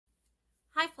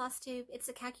Hi Flosstube, it's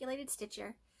a Calculated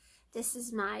Stitcher. This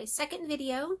is my second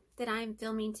video that I'm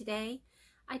filming today.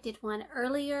 I did one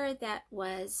earlier that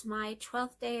was my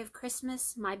 12th day of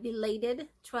Christmas, my belated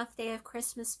 12th day of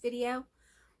Christmas video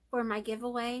for my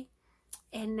giveaway.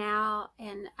 And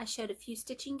I showed a few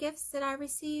stitching gifts that I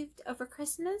received over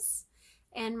Christmas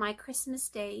and my Christmas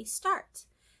Day start.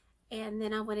 And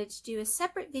then I wanted to do a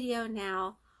separate video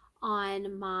now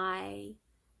on my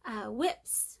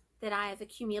WIPs that I have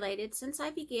accumulated since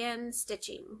I began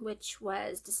stitching, which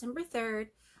was December 3rd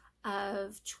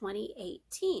of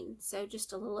 2018. So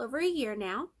just a little over a year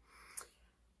now.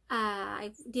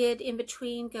 I did in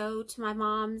between go to my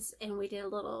mom's and we did a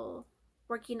little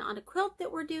working on a quilt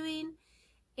that we're doing.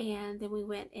 And then we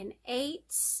went and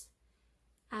ate.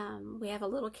 We have a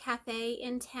little cafe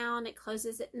in town. It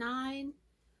closes at 9,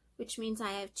 which means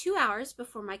I have 2 hours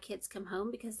before my kids come home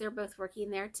because they're both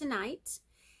working there tonight.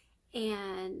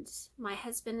 And my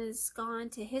husband has gone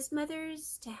to his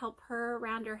mother's to help her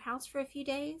around her house for a few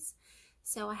days.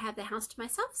 So I have the house to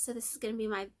myself. So this is going to be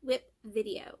my WIP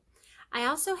video. I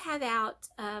also have out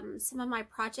some of my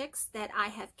projects that I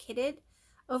have kitted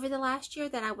over the last year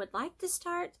that I would like to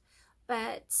start.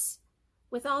 But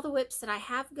with all the WIPs that I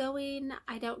have going,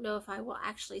 I don't know if I will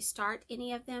actually start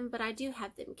any of them, but I do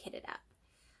have them kitted up.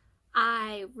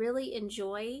 I really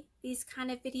enjoy these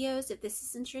kind of videos. If this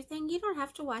isn't your thing, you don't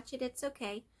have to watch it. It's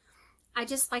okay. I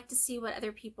just like to see what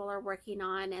other people are working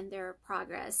on and their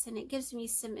progress, and it gives me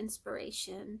some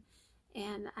inspiration.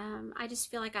 And I just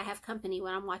feel like I have company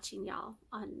when I'm watching y'all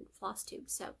on Flosstube.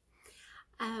 So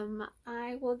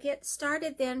I will get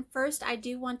started then. First, I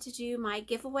do want to do my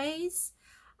giveaways.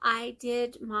 I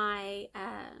did my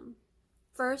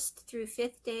 1st through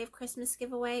 5th day of Christmas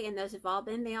giveaway, and those have all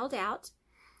been mailed out.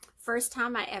 First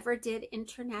time I ever did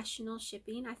international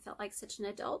shipping. I felt like such an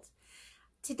adult.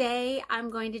 Today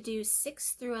I'm going to do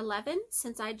 6 through 11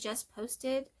 since I just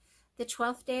posted the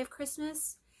 12th day of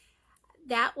Christmas.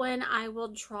 That one I will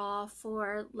draw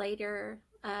for later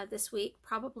this week,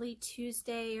 probably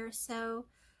Tuesday or so,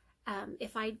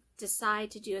 if I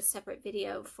decide to do a separate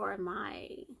video for my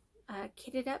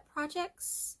kitted up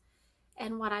projects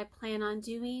and what I plan on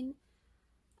doing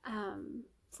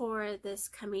for this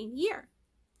coming year.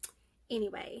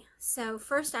 Anyway, so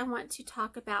first I want to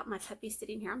talk about my puppy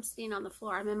sitting here. I'm sitting on the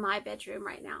floor. I'm in my bedroom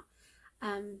right now,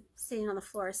 sitting on the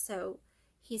floor. So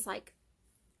he's like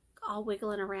all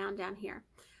wiggling around down here.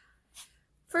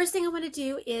 First thing I want to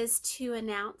do is to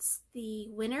announce the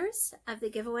winners of the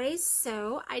giveaways.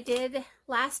 So I did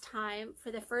last time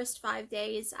for the first 5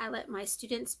 days, I let my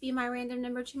students be my random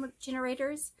number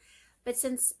generators. But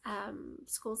since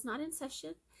school's not in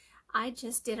session, I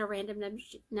just did a random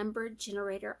number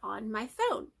generator on my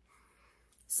phone.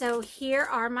 So here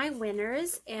are my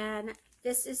winners, and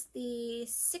this is the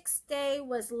 6th day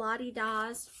was Lottie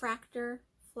Da's Fractor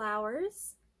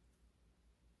Flowers.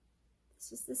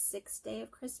 This is the 6th day of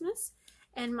Christmas,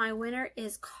 and my winner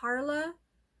is Carla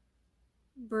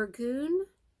Burgoon,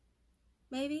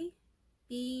 maybe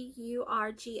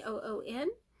B-U-R-G-O-O-N.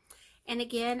 And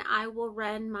again, I will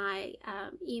run my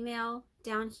email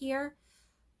down here,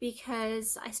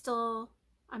 because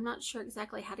I'm not sure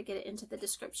exactly how to get it into the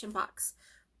description box,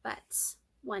 but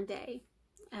one day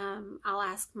I'll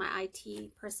ask my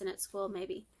IT person at school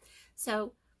maybe.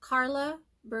 So Carla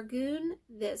Burgoon,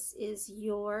 this is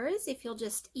yours. If you'll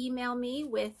just email me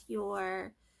with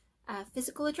your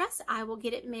physical address, I will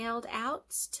get it mailed out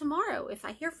tomorrow if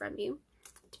I hear from you,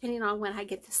 depending on when I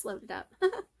get this loaded up.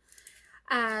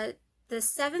 The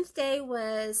 7th day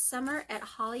was Summer at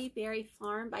Holly Berry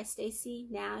Farm by Stacy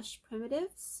Nash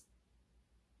Primitives.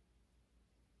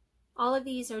 All of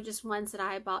these are just ones that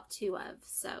I bought 2 of,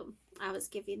 so I was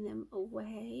giving them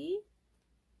away.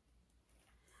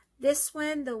 This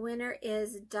one, the winner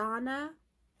is Donna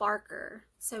Barker.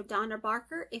 So Donna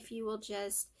Barker, if you will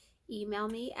just email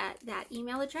me at that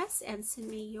email address and send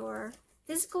me your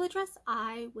physical address,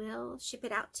 I will ship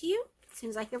it out to you as soon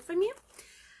as I hear from you.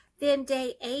 Then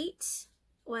day 8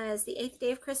 was the 8th day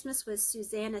of Christmas was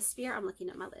Susanna Spear. I'm looking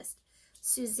at my list.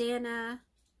 Susanna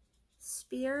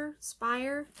Spire.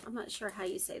 I'm not sure how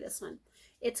you say this one.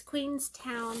 It's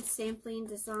Queenstown Sampling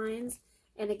Designs.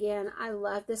 And again, I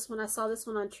love this one. I saw this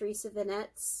one on Teresa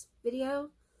Vinette's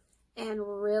video and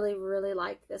really, really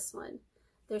like this one.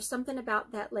 There's something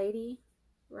about that lady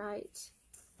right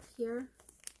here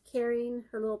carrying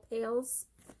her little pails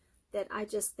that I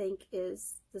just think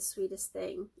is the sweetest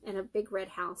thing. And a big red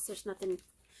house. There's nothing,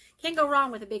 can't go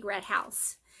wrong with a big red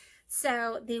house.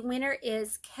 So the winner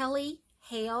is Kelly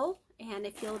Hale. And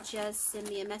if you'll just send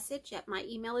me a message at my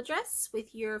email address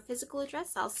with your physical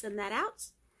address, I'll send that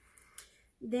out.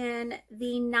 Then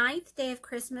the 9th day of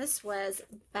Christmas was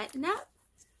Button Up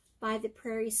by the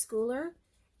Prairie Schooler.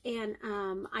 And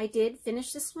I did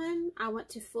finish this one. I want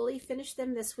to fully finish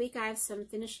them this week. I have some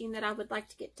finishing that I would like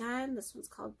to get done. This one's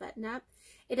called Button Up.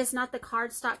 It is not the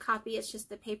cardstock copy. It's just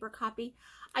the paper copy.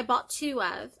 I bought 2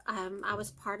 of. I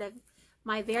was part of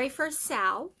my very first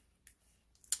SAL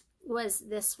was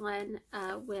this one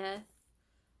with,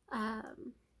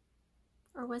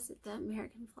 or was it the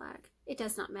American flag? It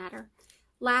does not matter.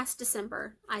 Last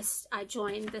December, I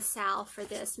joined the SAL for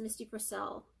this. Misty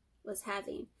Purcell was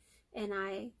having, and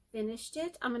I finished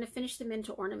it. I'm going to finish them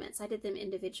into ornaments. I did them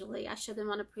individually. I showed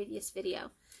them on a previous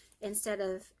video instead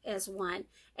of as one.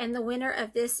 And the winner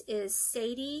of this is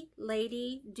Sadie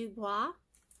Lady Dubois.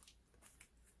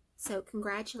 So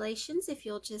congratulations. If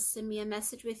you'll just send me a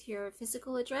message with your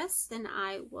physical address, then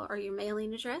I will, or your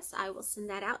mailing address, I will send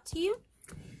that out to you.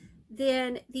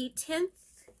 Then the 10th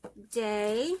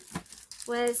day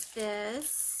was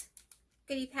this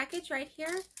goodie package right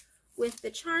here with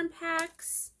the charm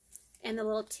packs and the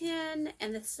little tin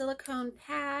and the silicone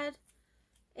pad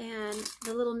and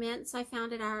the little mints I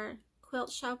found at our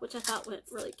quilt shop, which I thought went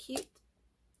really cute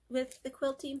with the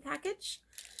quilting package.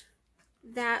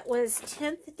 That was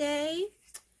 10th day,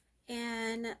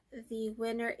 and the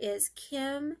winner is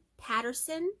Kim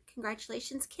Patterson.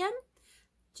 Congratulations, Kim.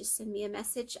 Just send me a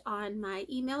message on my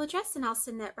email address and I'll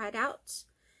send that right out.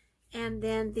 And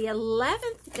then the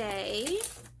 11th day,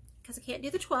 because I can't do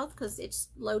the 12th because it's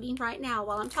loading right now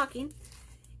while I'm talking,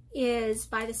 is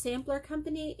by the Sampler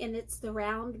Company, and it's the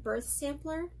round birth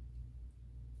sampler.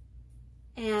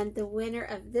 And the winner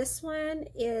of this one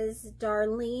is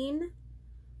Darlene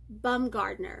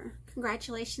Bumgardner.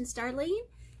 Congratulations, Darlene.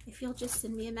 If you'll just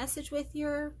send me a message with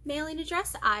your mailing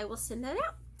address, I will send that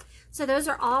out. So those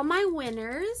are all my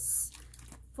winners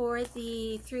for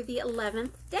through the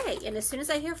 11th day. And as soon as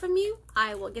I hear from you,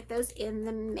 I will get those in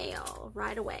the mail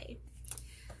right away.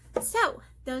 So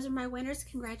those are my winners.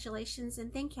 Congratulations,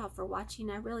 and thank y'all for watching.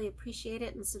 I really appreciate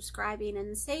it, and subscribing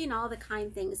and saying all the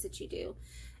kind things that you do.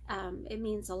 It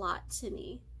means a lot to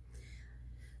me.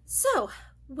 So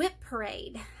WIP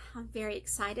parade. I'm very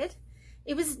excited.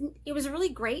 It was really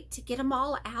great to get them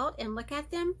all out and look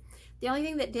at them. The only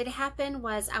thing that did happen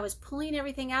was I was pulling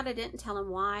everything out. I didn't tell him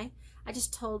why. I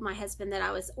just told my husband that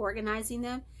I was organizing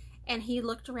them, and he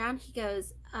looked around. He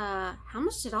goes, how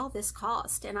much did all this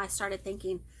cost? And I started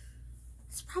thinking,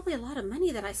 it's probably a lot of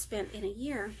money that I spent in a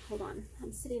year. Hold on,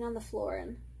 I'm sitting on the floor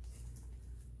and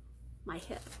my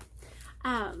hip.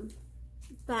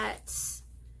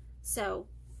 So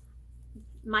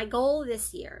my goal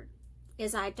this year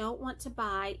is I don't want to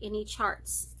buy any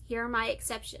charts. Here are my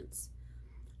exceptions.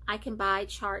 I can buy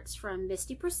charts from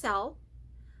Misty Purcell.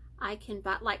 I can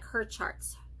buy, like her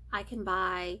charts. I can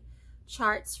buy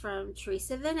charts from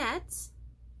Teresa Vanette,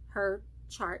 her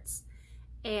charts,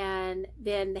 and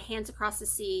then the Hands Across the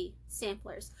Sea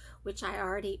samplers, which I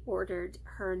already ordered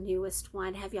her newest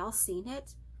one. Have y'all seen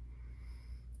it?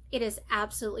 It is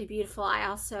absolutely beautiful. I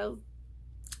also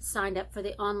signed up for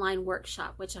the online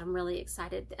workshop, which I'm really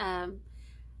excited.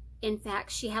 In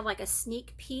fact, she had like a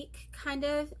sneak peek kind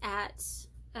of at,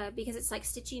 because it's like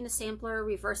stitching a sampler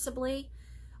reversibly,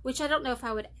 which I don't know if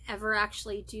I would ever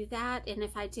actually do that. And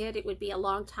if I did, it would be a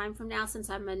long time from now since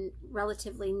I'm a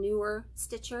relatively newer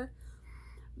stitcher.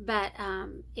 But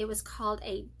it was called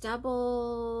a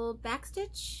double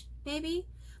backstitch, maybe.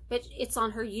 But it's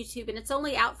on her YouTube, and it's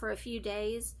only out for a few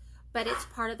days, but it's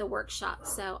part of the workshop.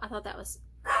 So I thought that was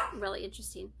really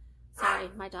interesting. Sorry,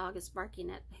 my dog is barking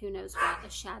at who knows what, a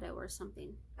shadow or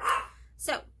something.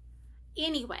 So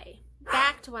anyway,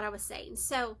 back to what I was saying.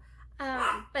 So,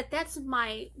 but that's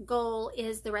my goal,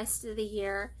 is the rest of the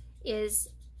year is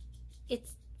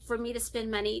it's for me to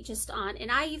spend money just on, and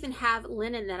I even have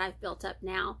linen that I've built up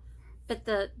now, but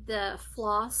the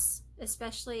floss,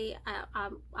 especially,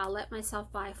 I'll let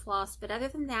myself buy floss. But other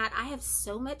than that, I have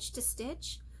so much to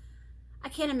stitch. I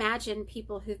can't imagine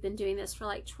people who've been doing this for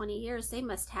like 20 years. They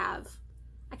must have,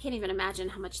 I can't even imagine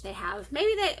how much they have.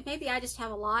 Maybe I just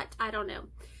have a lot. I don't know.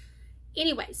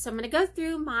 Anyway, so I'm going to go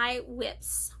through my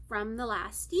WIPs from the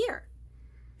last year.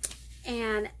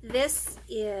 And this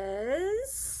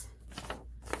is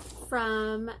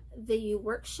from the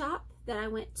workshop that I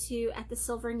went to at the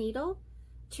Silver Needle.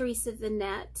 Teresa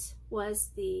Vanette was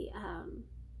the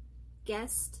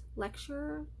guest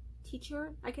lecturer,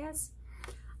 teacher, I guess.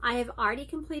 I have already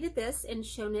completed this and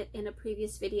shown it in a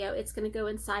previous video. It's going to go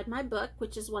inside my book,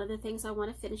 which is one of the things I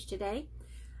want to finish today.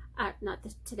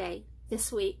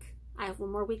 This week. I have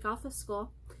one more week off of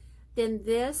school. Then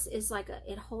this is like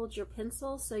it holds your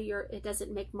pencil, so it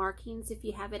doesn't make markings if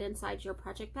you have it inside your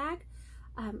project bag.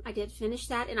 I did finish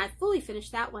that, and I fully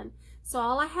finished that one. So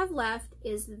all I have left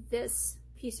is this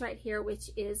piece right here, which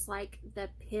is like the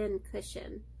pin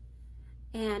cushion.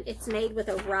 And it's made with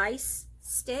a rice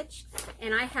stitch.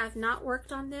 And I have not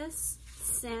worked on this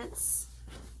since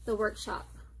the workshop.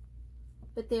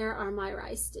 But there are my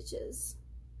rice stitches.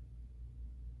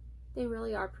 They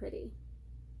really are pretty.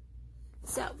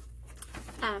 So,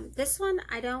 this one,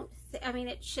 I mean,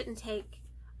 it shouldn't take,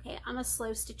 okay, I'm a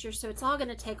slow stitcher, so it's all going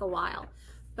to take a while.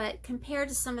 But compared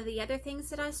to some of the other things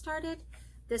that I started,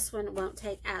 this one won't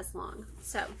take as long.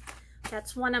 So,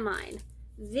 that's one of mine.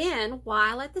 Then,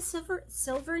 while at the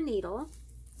silver needle,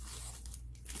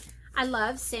 I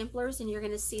love samplers, and you're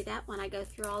going to see that when I go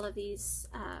through all of these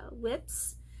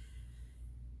WIPs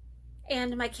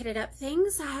and my kitted up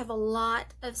things. I have a lot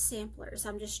of samplers.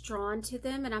 I'm just drawn to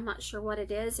them, and I'm not sure what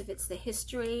it is. If it's the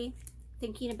history,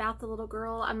 thinking about the little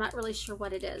girl, I'm not really sure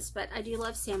what it is, but I do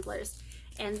love samplers.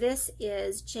 And this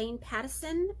is Jane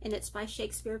Pattison, and it's by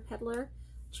Shakespeare Peddler,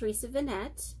 Teresa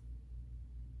Vanette.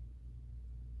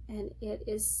 And it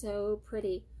is so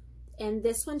pretty. And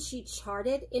this one she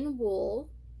charted in wool,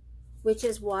 which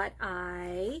is what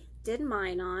I did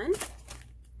mine on.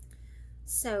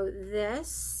 So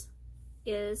this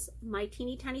is my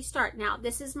teeny tiny start. Now,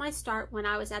 this is my start when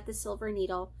I was at the Silver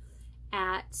Needle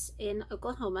in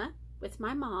Oklahoma with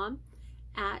my mom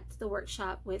at the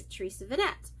workshop with Teresa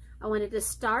Vanette. I wanted to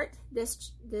start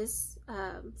this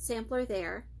sampler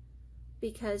there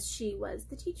because she was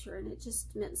the teacher, and it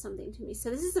just meant something to me.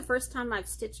 So this is the first time I've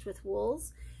stitched with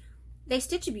wools. They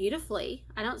stitch beautifully.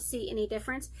 I don't see any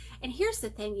difference. And here's the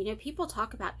thing, you know, people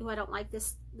talk about, oh, I don't like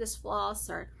this floss,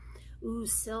 or ooh,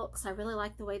 silks, I really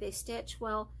like the way they stitch.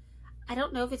 Well, I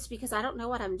don't know if it's because I don't know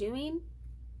what I'm doing,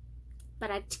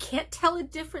 but I can't tell a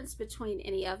difference between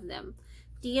any of them.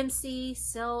 DMC,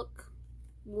 silk,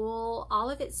 wool,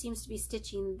 all of it seems to be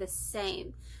stitching the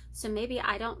same. So maybe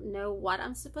I don't know what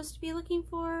I'm supposed to be looking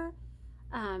for,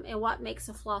 and what makes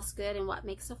a floss good and what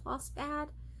makes a floss bad.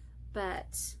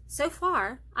 But so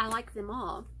far, I like them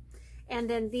all. And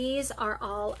then these are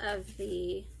all of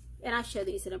the, and I showed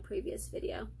these in a previous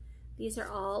video, these are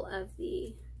all of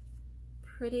the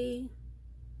pretty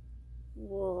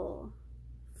wool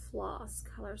floss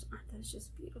colors. Aren't those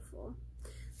just beautiful?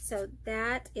 So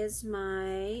that is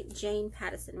my Jane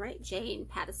Pattison, right? Jane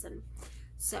Pattison.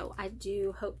 So I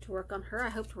do hope to work on her. I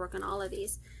hope to work on all of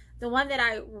these. The one that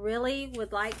I really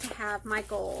would like to have, my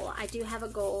goal, I do have a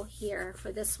goal here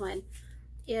for this one,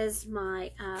 is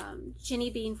my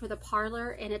Jenny Bean for the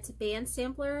Parlor, and it's a band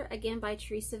sampler, again by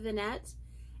Teresa Vanette,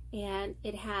 and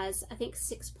it has, I think,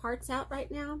 6 parts out right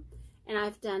now, and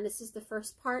I've done, this is the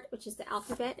first part, which is the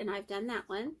alphabet, and I've done that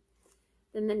one.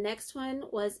 Then the next one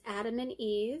was Adam and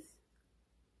Eve.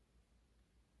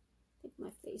 I think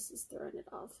my face is throwing it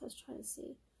off. I was trying to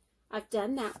see. I've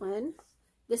done that one.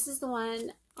 This is the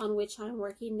one on which I'm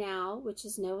working now, which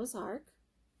is Noah's Ark,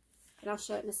 and I'll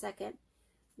show it in a second.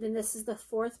 Then this is the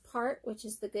 4th part, which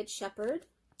is the Good Shepherd.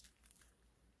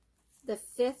 The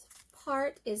 5th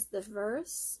part is the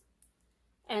verse,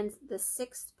 and the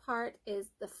 6th part is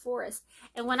the forest.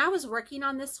 And when I was working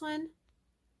on this one,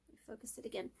 let me focus it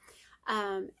again,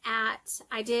 I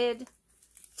did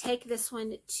take this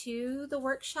one to the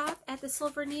workshop at the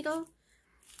Silver Needle,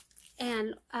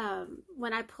 and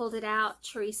when I pulled it out,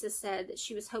 Teresa said that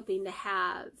she was hoping to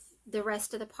have the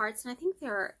rest of the parts, and I think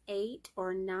there are 8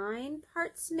 or 9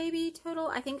 parts maybe total.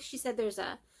 I think she said there's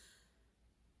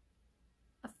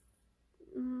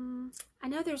I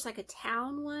know there's like a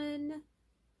town one.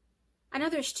 I know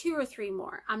there's 2 or 3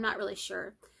 more. I'm not really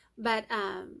sure, but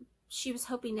she was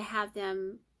hoping to have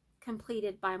them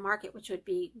completed by market, which would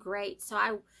be great.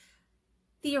 So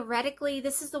theoretically,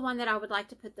 this is the one that I would like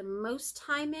to put the most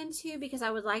time into, because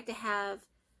I would like to have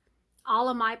all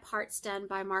of my parts done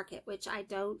by market, which I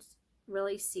don't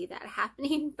really see that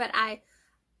happening, but I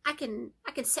can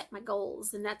set my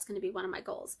goals, and that's going to be one of my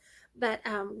goals. But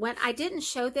when I didn't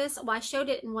show this, well, I showed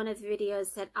it in one of the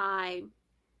videos that I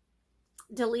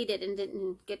deleted and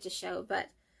didn't get to show, but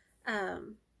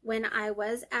when I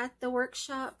was at the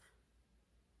workshop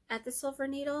at the Silver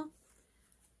Needle,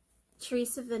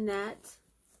 Teresa Vanette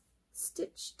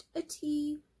stitched a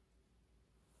T.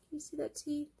 Can you see that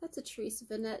T? That's a Teresa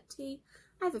Vanette T.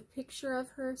 I have a picture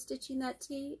of her stitching that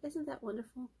T. Isn't that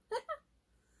wonderful?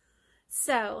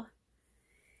 So,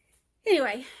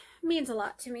 anyway, means a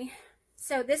lot to me.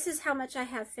 So this is how much I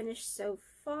have finished so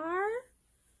far.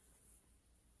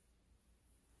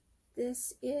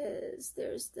 This is,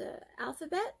 there's the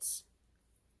alphabet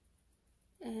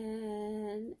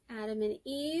and Adam and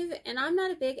Eve. And I'm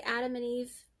not a big Adam and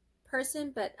Eve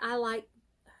person, but I like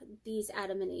these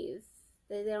Adam and Eve.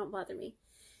 They don't bother me.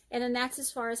 And then that's as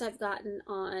far as I've gotten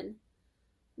on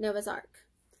Noah's Ark.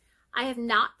 I have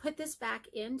not put this back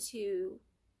into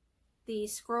the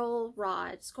scroll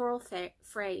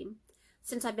frame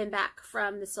since I've been back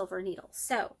from the Silver Needle.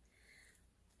 So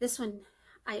this one,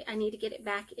 I need to get it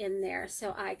back in there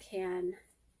so I can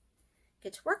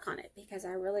get to work on it, because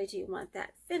I really do want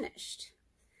that finished.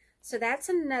 So that's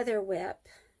another WIP,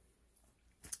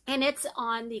 and it's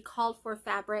on the called for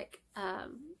fabric. I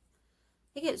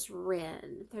think it's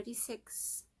Wren,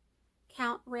 36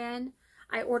 count Wren.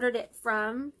 I ordered it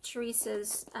from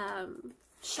Teresa's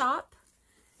shop,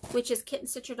 which is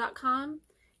kittenstitcher.com,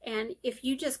 and if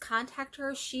you just contact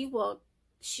her, she'll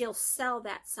sell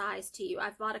that size to you.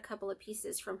 I've bought a couple of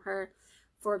pieces from her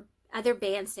for other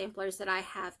band samplers that I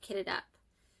have kitted up,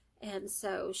 and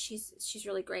so she's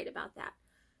really great about that.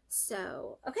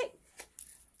 So okay,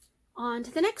 on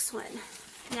to the next one.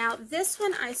 Now this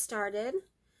one I started,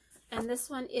 and this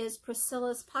one is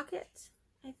Priscilla's Pocket.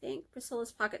 I think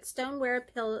Priscilla's Pocket Stoneware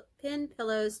Pin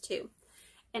Pillows too.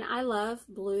 And I love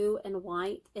blue and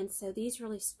white, and so these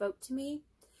really spoke to me.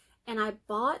 And I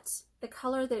bought the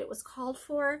color that it was called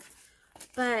for,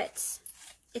 but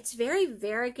it's very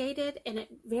variegated, and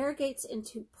it variegates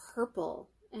into purple.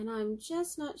 And I'm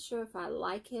just not sure if I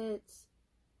like it.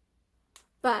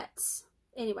 But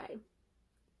anyway,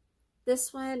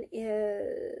 this one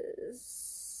is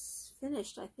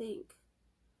finished, I think.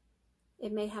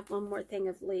 It may have one more thing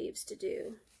of leaves to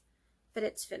do, but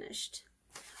it's finished.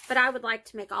 But I would like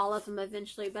to make all of them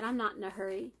eventually, but I'm not in a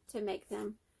hurry to make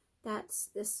them. That's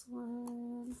this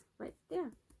one right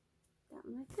there. That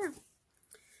one right there.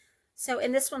 So,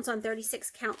 and this one's on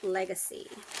 36 count Legacy.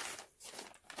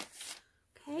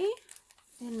 Okay,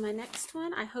 and my next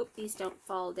one, I hope these don't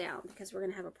fall down, because we're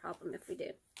going to have a problem if we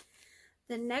do.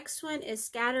 The next one is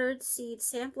Scattered Seed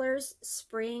Samplers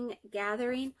Spring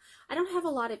Gathering. I don't have a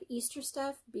lot of Easter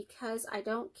stuff because I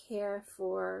don't care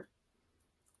for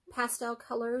pastel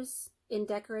colors in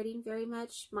decorating very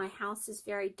much. My house is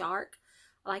very dark.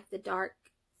 I like the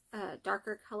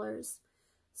darker colors.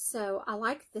 So I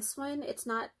like this one. It's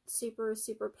not super,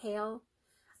 super pale.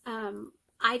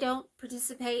 I don't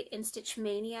participate in Stitch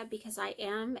Mania because I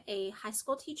am a high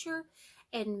school teacher,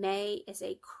 and May is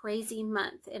a crazy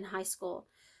month in high school.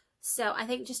 So I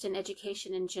think just in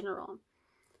education in general.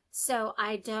 So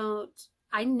I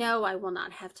know I will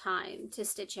not have time to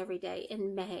stitch every day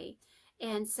in May.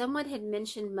 And someone had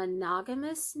mentioned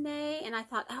Monogamous May, and I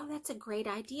thought, oh, that's a great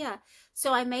idea.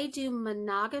 So I may do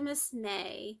Monogamous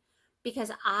May,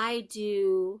 because I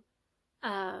do,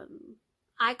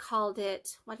 I called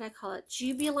it, what did I call it?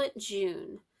 Jubilant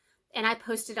June. And I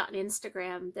posted on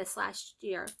Instagram this last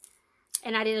year.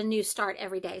 And I did a new start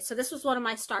every day. So this was one of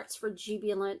my starts for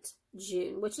Jubilant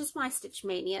June, which is my Stitch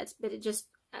Mania, but it just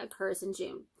occurs in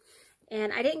June.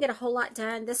 And I didn't get a whole lot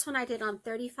done. This one I did on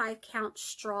 35 count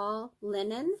straw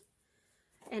linen.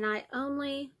 And I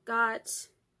only got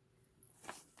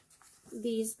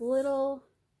these little,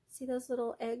 see those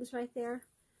little eggs right there?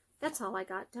 That's all I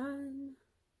got done.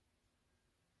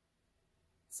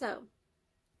 So,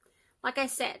 like I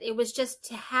said, it was just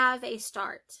to have a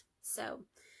start. So,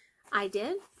 I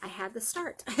did. I had the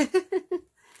start.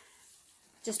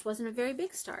 Just wasn't a very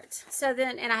big start. So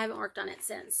then, and I haven't worked on it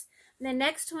since. The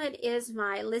next one is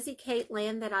my Lizzie Kate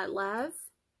Land That I Love.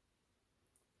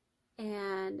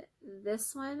 And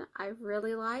this one I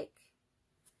really like.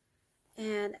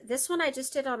 And this one I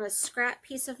just did on a scrap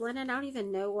piece of linen. I don't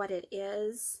even know what it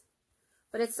is.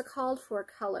 But it's the called for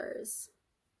colors.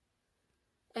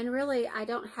 And really I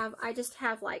just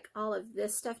have like all of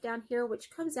this stuff down here, which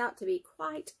comes out to be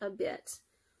quite a bit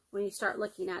when you start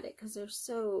looking at it, because they're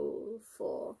so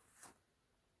full.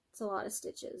 It's a lot of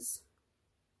stitches.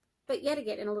 But yet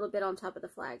again, and a little bit on top of the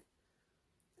flag.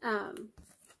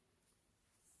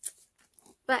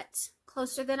 But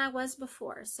closer than I was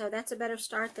before. So that's a better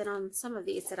start than on some of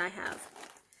these that I have.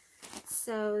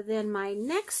 So then my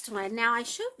next one. Now I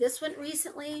showed this one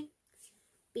recently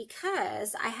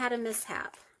because I had a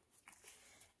mishap.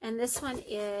 And this one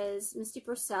is Misty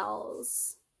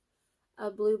Purcell's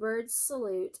A Bluebird's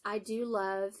Salute. I do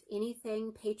love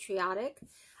anything patriotic.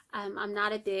 I'm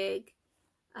not a big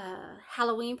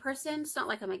Halloween person. It's not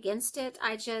like I'm against it.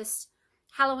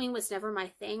 Halloween was never my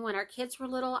thing. When our kids were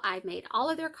little, I made all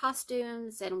of their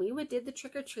costumes, and we did the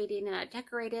trick-or-treating, and I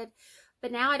decorated.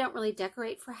 But now I don't really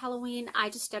decorate for Halloween. I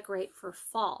just decorate for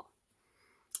fall.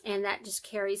 And that just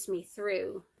carries me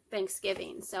through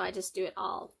Thanksgiving. So I just do it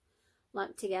all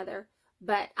lumped together.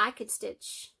 But I could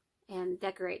stitch and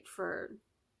decorate for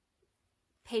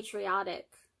patriotic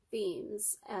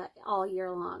themes all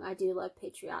year long. I do love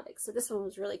patriotic. So this one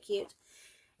was really cute.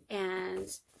 And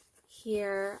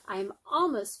here. I'm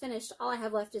almost finished. All I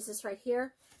have left is this right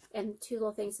here and two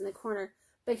little things in the corner.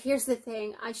 But here's the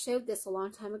thing. I showed this a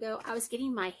long time ago. I was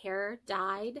getting my hair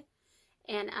dyed,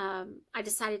 and I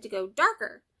decided to go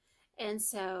darker. And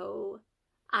so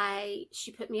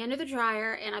she put me under the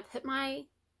dryer, and I put my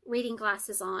reading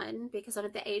glasses on because I'm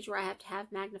at the age where I have to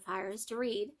have magnifiers to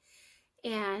read,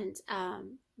 and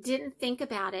didn't think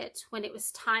about it when it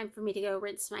was time for me to go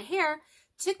rinse my hair.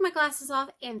 Took my glasses off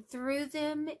and threw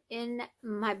them in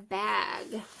my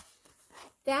bag.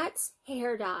 That's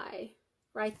hair dye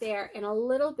right there, and a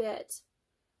little bit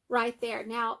right there.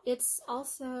 Now it's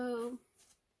also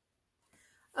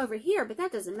over here, but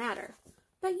that doesn't matter.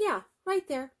 But yeah, right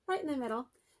there, right in the middle.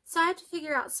 So I have to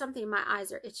figure out something. My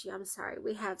eyes are itchy. I'm sorry.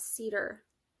 We have cedar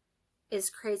is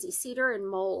crazy. Cedar and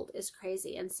mold is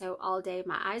crazy. And so all day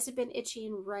my eyes have been itchy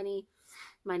and runny.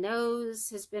 My nose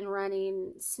has been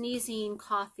running, sneezing,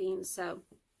 coughing. So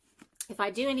if I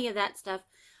do any of that stuff,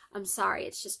 I'm sorry.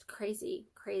 It's just crazy,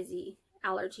 crazy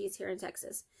allergies here in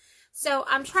Texas. So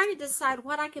I'm trying to decide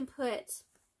what I can put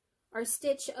or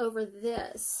stitch over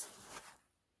this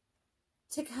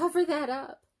to cover that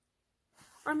up.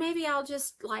 Or maybe I'll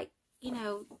just, like, you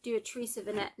know, do a Teresa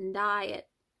Vanette and dye it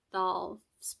all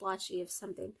splotchy of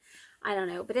something. I don't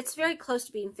know. But it's very close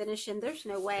to being finished, and there's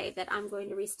no way that I'm going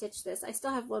to restitch this. I still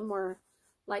have one more,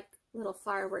 like, little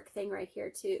firework thing right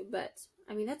here, too. But,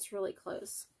 I mean, that's really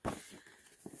close.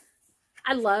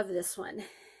 I love this one.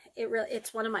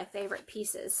 It's one of my favorite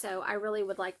pieces, so I really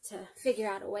would like to figure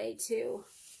out a way to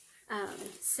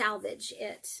salvage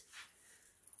it.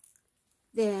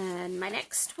 Then my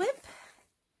next WIP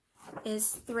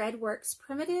is Threadworks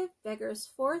Primitive, Beggar's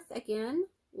Fourth. Again,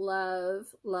 love,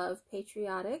 love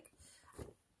patriotic.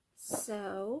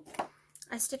 So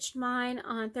I stitched mine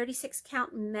on 36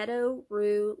 count Meadow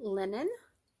Rue linen.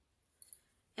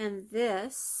 And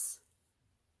this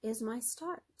is my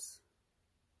start.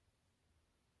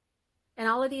 And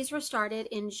all of these were started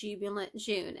in Jubilant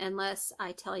June, unless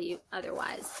I tell you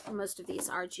otherwise. Most of these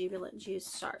are Jubilant June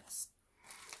starts.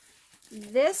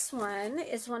 This one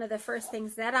is one of the first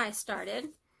things that I started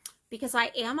because I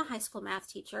am a high school math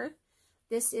teacher.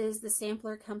 This is the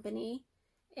Sampler Company,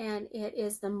 and it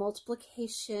is the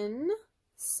multiplication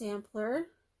sampler.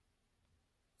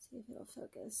 Let's see if it'll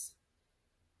focus.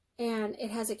 And it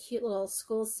has a cute little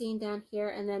school scene down here,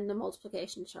 and then the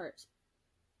multiplication chart,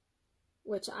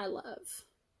 which I love.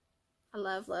 I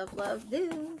love, love, love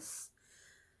this.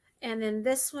 And then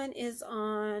this one is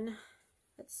on,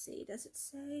 let's see, does it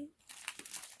say?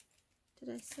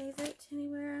 Did I save it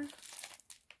anywhere?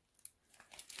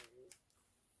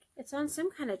 It's on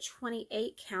some kind of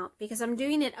 28 count because I'm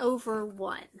doing it over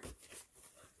 1.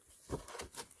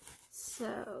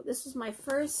 So this is my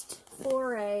first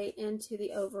foray into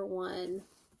the over 1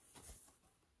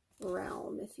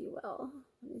 realm, if you will.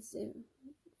 Let me zoom,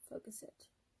 focus it.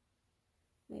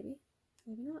 Maybe,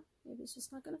 maybe not. Maybe it's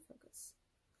just not going to focus.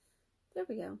 There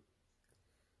we go.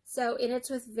 So, and it's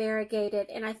with variegated,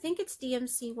 and I think it's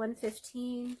DMC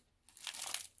 115.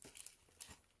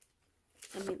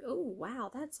 I mean, oh,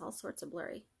 wow, that's all sorts of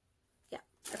blurry. Yeah,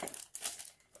 okay.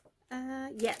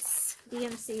 Yes,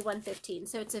 DMC 115.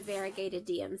 So it's a variegated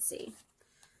DMC.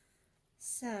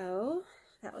 So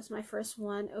that was my first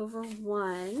one over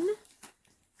 1.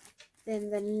 Then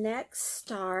the next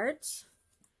start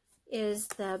is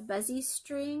the Buzzy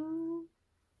String.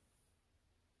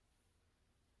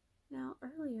 Now,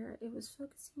 earlier, it was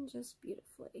focusing just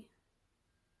beautifully. I'm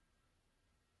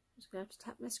just going to have to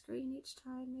tap my screen each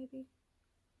time, maybe.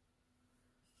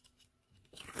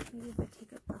 Maybe if I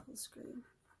take up the whole screen.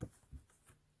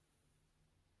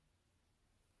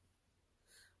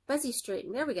 Buzzy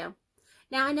String, there we go.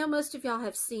 Now, I know most of y'all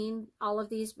have seen all of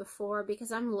these before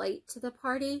because I'm late to the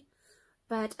party,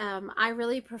 but I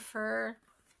really prefer,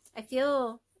 I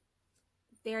feel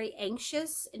very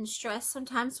anxious and stressed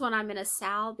sometimes when I'm in a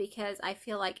sal because I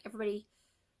feel like everybody,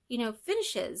 you know,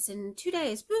 finishes in 2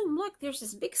 days. Boom, look, there's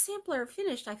this big sampler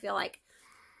finished, I feel like.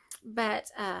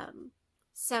 But,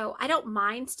 so I don't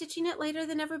mind stitching it later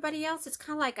than everybody else. It's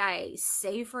kind of like I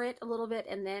savor it a little bit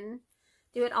and then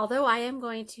do it. Although I am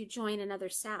going to join another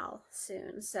sal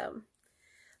soon, so.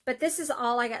 But this is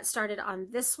all I got started on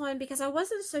this one because I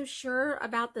wasn't so sure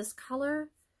about this color.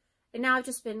 And now I've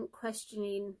just been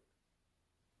questioning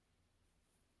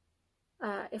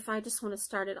if I just want to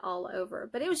start it all over.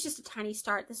 But it was just a tiny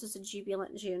start. This was a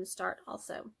Jubilant June start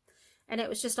also. And it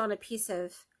was just on a piece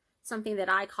of something that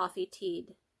I coffee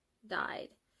tea'd dyed.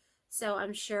 So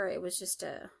I'm sure it was just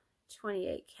a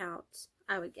 28 count,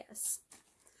 I would guess.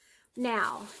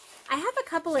 Now, I have a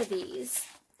couple of these.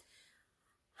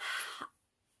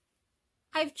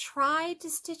 I've tried to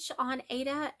stitch on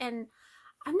Aida, and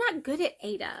I'm not good at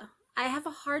Aida. I have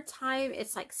a hard time.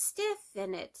 It's like stiff,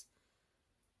 and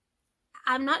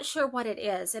I'm not sure what it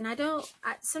is. And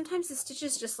sometimes the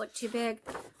stitches just look too big.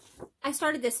 I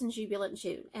started this in Jubilant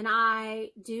June, and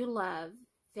I do love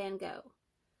Van Gogh.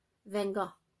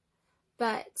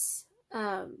 But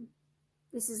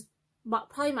this is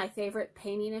probably my favorite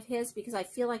painting of his because I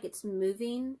feel like it's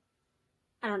moving.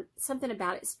 Something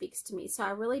about it speaks to me. So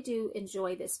I really do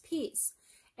enjoy this piece,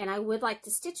 and I would like to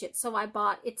stitch it. So I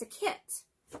bought, it's a kit,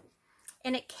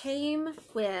 and it came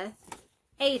with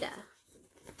Aida.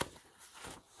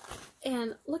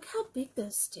 And look how big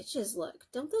those stitches look.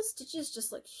 Don't those stitches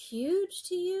just look huge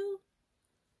to you?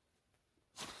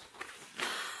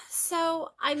 So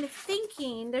I'm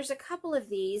thinking there's a couple of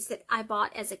these that I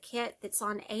bought as a kit that's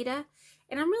on Aida,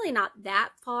 and I'm really not that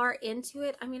far into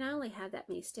it. I mean, I only have that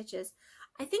many stitches.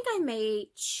 I think I may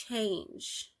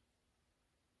change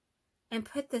and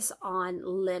put this on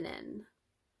linen.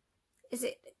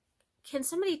 Can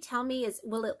somebody tell me,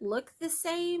 will it look the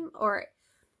same, or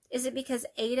is it because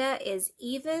Aida is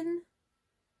even?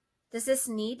 Does this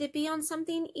need to be on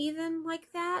something even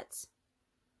like that?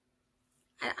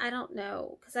 I don't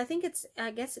know, because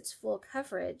I guess it's full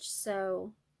coverage,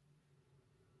 so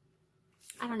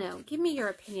I don't know. Give me your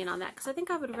opinion on that, because I think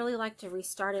I would really like to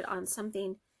restart it on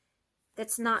something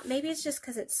that's not, maybe it's just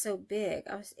because it's so big.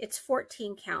 It's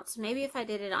 14 counts. Maybe if I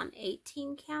did it on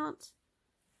 18 count,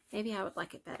 maybe I would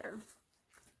like it better.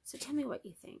 So tell me what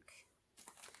you think.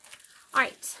 All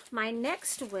right, my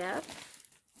next WIP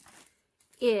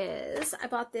is, I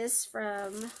bought this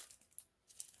from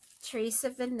Teresa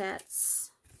Vanette's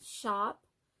shop,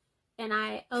 and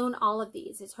I own all of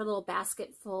these. It's her little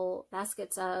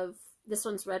baskets of, this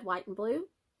one's red, white, and blue.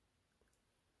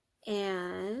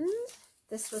 And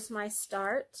this was my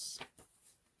start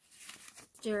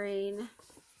during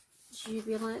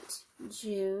Jubilant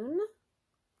June.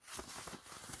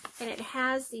 And it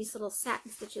has these little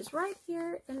satin stitches right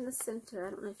here in the center.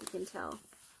 I don't know if you can tell.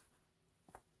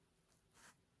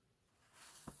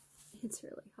 It's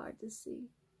really hard to see.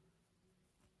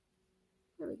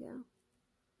 There we go.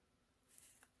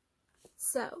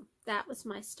 So that was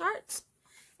my start.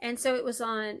 And so it was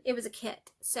a kit.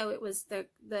 So it was the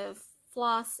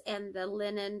floss and the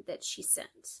linen that she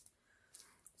sent.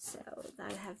 So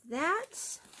I have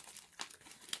that.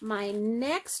 My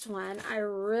next one, I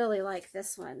really like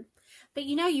this one. But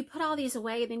you know, you put all these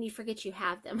away and then you forget you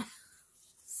have them.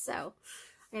 So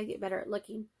I gotta get better at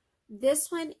looking. This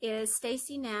one is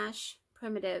Stacy Nash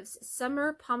Primitives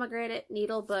Summer Pomegranate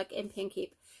Needle Book and Pin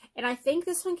Keep. And I think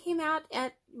this one came out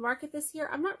at market this year.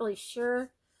 I'm not really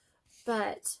sure.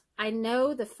 But I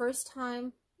know the first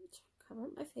time, cover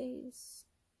up my face.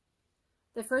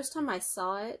 The first time I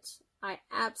saw it, I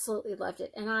absolutely loved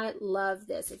it. And I love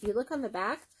this. If you look on the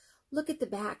back, look at the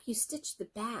back. You stitch the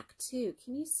back too.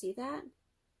 Can you see that?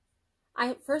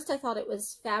 First I thought it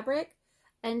was fabric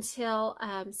until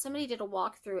somebody did a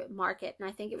walkthrough at market. And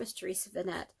I think it was Teresa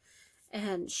Vanette.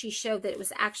 And she showed that it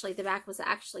was actually, the back was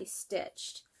actually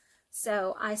stitched.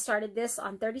 So I started this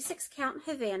on 36 count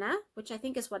Havana, which I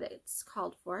think is what it's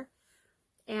called for.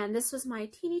 And this was my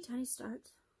teeny tiny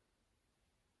start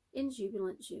in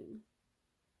Jubilant June.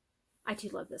 I do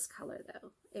love this color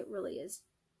though. It really is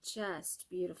just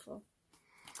beautiful.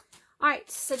 All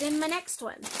right, so then my next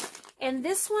one. And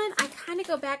this one, I kind of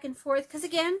go back and forth because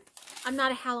again, I'm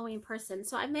not a Halloween person,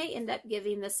 so I may end up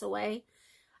giving this away.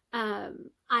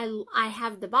 I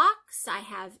have the box, I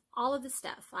have all of the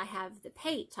stuff. I have the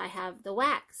paint, I have the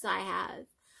wax, I have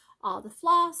all the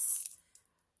floss.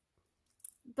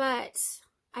 But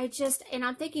and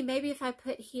I'm thinking maybe if I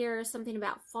put here something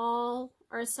about fall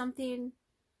or something,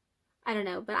 I don't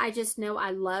know. But I just know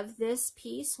I love this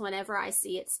piece whenever I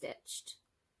see it stitched.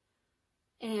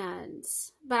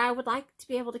 But I would like to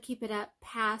be able to keep it up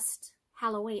past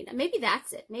Halloween. Maybe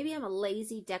that's it. Maybe I'm a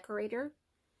lazy decorator.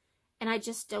 And I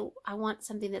just don't, I want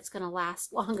something that's going to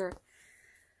last longer.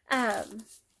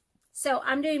 So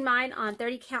I'm doing mine on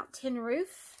 30 count tin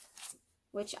roof,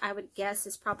 which I would guess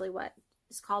is probably what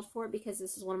is called for because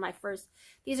this is one of my first,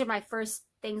 these are my first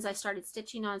things I started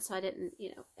stitching on, so I didn't,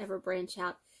 ever branch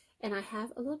out. And I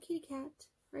have a little kitty cat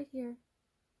right here.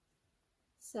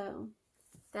 So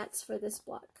that's for this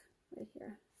block right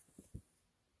here.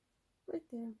 Right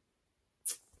there.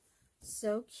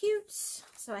 So cute.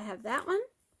 So I have that one.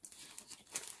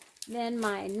 Then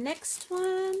my next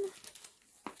one,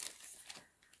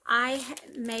 I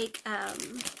make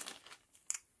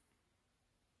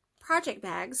project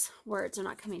bags. Words are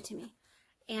not coming to me.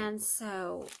 And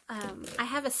so I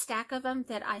have a stack of them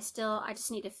that I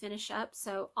just need to finish up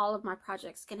so all of my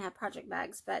projects can have project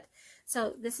bags. But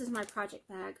so this is my project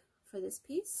bag for this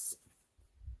piece.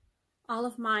 All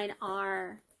of mine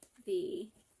are the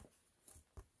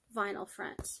vinyl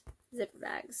front zipper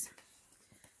bags.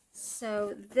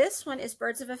 So this one is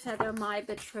Birds of a Feather, my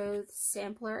betrothed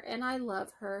sampler, and I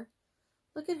love her.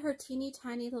 Look at her teeny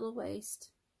tiny little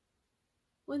waist.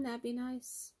 Wouldn't that be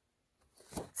nice?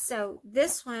 So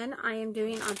this one I am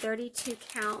doing on 32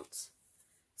 count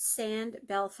sand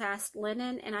Belfast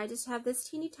linen, and I just have this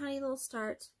teeny tiny little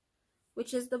start,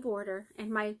 which is the border,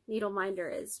 and my needle minder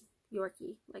is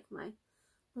Yorkie, like my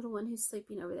little one who's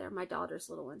sleeping over there, my daughter's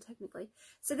little one technically.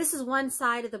 So this is one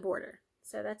side of the border,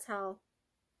 so that's how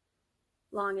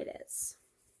long it is.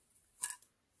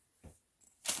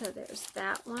 So there's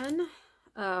that one.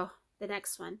 Oh, the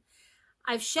next one.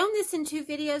 I've shown this in 2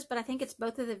 videos, but I think it's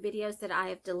both of the videos that I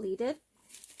have deleted.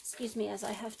 Excuse me as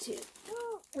I have to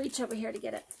reach over here to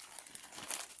get it.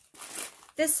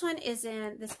 This one is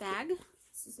in this bag.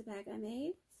 This is the bag I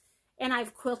made. And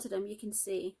I've quilted them, you can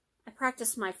see. I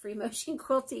practiced my free motion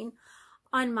quilting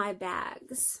on my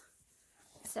bags.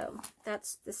 So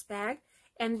that's this bag.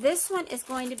 And this one is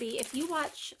going to be, if you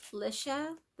watch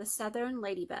Lisha, the Southern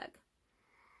Ladybug,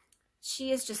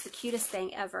 she is just the cutest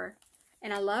thing ever.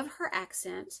 And I love her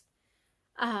accent.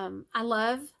 I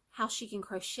love how she can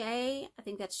crochet. I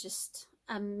think that's just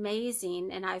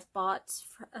amazing. And I've bought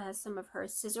some of her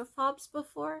scissor fobs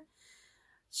before.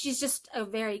 She's just a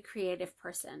very creative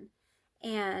person.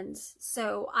 And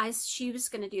so she was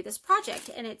going to do this project.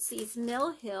 And it's these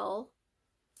Mill Hill.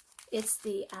 It's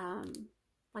the,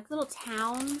 like little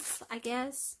towns, I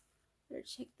guess. Better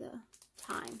check the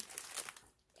time.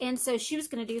 And so she was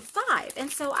going to do 5. And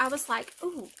so I was like,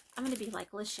 ooh, I'm going to be like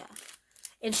Lisha.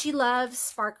 And she loves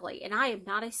sparkly. And I am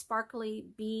not a sparkly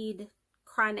bead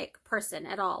chronic person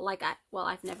at all. Like,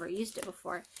 I've never used it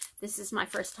before. This is my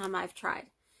first time I've tried.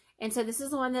 And so this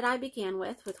is the one that I began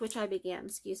with which I began,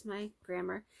 excuse my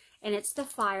grammar. And it's the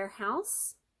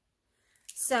Firehouse.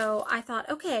 So I thought,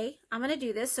 okay, I'm going to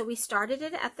do this. So we started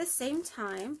it at the same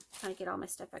time. Trying to get all my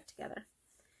stuff back together.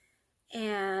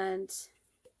 And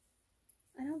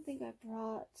I don't think I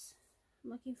brought,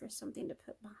 I'm looking for something to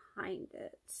put behind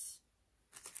it.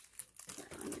 Here,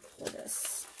 let me pull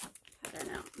this pattern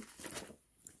out.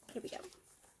 Here we go.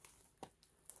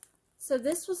 So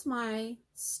this was my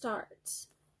start.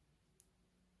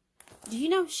 Do you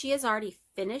know she has already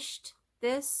finished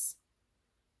this?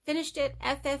 Finished it,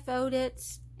 FFO'd it,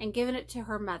 and given it to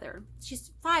her mother.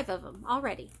 She's 5 of them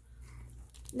already.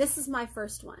 This is my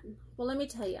first one. Well, let me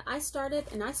tell you, I started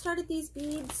these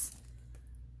beads,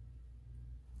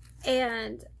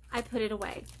 and I put it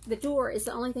away. The door is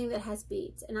the only thing that has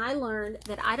beads, and I learned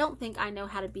that I don't think I know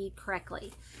how to bead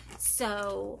correctly.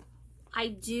 So I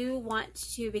do want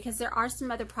to, because there are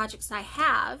some other projects I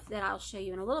have that I'll show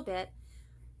you in a little bit,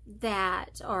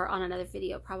 that, or on another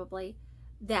video probably,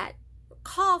 that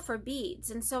call for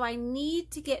beads. And so I need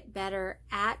to get better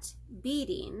at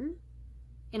beading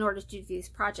in order to do these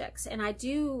projects. And I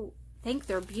do think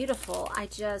they're beautiful. I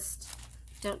just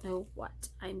don't know what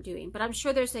I'm doing. But I'm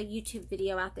sure there's a YouTube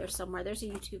video out there somewhere. There's a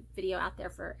YouTube video out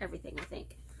there for everything, I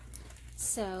think.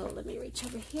 So let me reach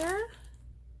over here.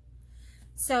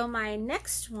 So my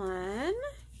next one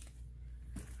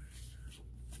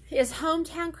is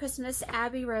Hometown Christmas,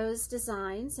 Abby Rose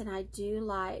Designs, and I do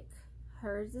like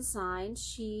her design.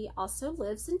 She also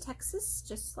lives in Texas,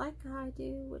 just like I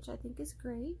do, which I think is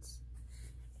great.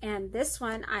 And this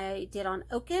one I did on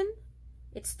Oaken.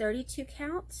 It's 32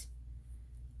 count,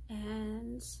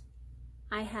 and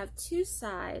I have 2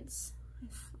 sides.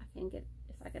 If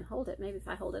I can hold it, maybe if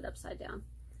I hold it upside down.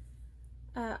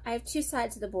 I have 2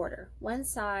 sides of the border. One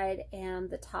side and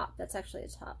the top. That's actually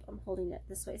the top. I'm holding it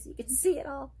this way so you can see it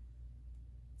all.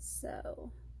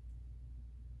 So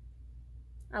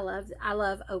I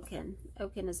love Oaken.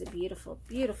 Oaken is a beautiful,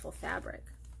 beautiful fabric.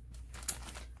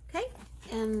 Okay,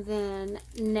 and then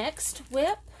next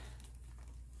WIP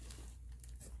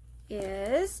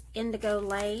is Indigo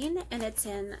Lane, and it's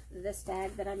in this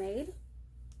bag that I made. It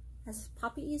has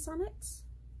poppy ease on it.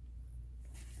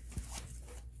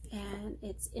 And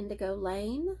it's Indigo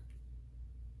Lane.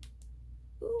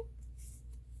 Ooh.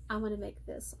 I'm going to make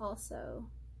this also.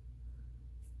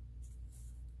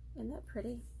 Isn't that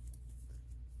pretty?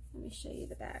 Let me show you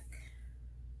the back.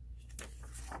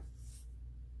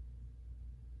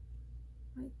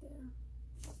 Right there.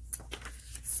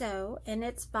 So, and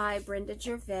it's by Brenda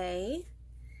Gervais.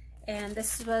 And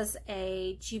this was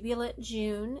a Jubilant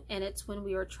June, and it's when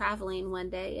we were traveling one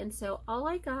day. And so all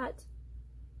I got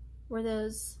were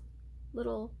those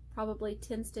little probably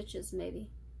 10 stitches maybe.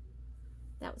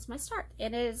 That was my start.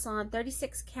 And it is on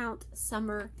 36 count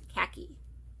summer khaki.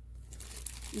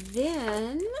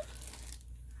 Then,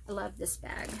 I love this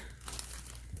bag.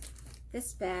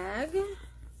 This bag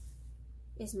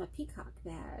is my peacock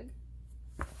bag.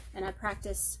 And I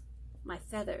practice my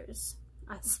feathers.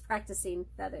 I was practicing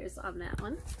feathers on that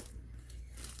one.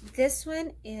 This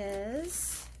one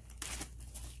is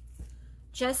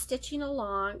Just Stitching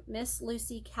Along, Miss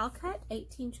Lucy Calcut,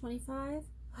 1825.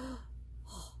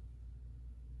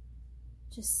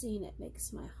 Just seeing it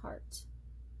makes my heart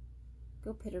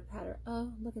go pitter patter.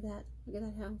 Oh, look at that. Look at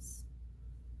that house.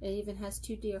 It even has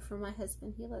 2 deer for my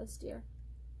husband. He loves deer.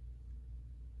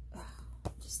 Oh,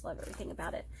 just love everything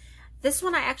about it. This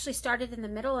one I actually started in the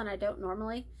middle, and I don't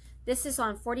normally. This is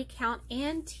on 40 count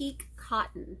antique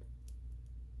cotton.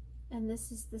 And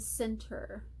this is the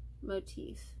center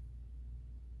motif.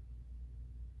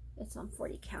 It's on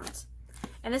 40 count.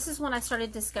 And this is when I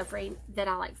started discovering that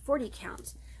I like 40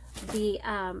 count. The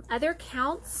other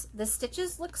counts, the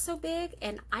stitches look so big,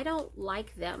 and I don't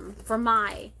like them for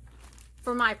my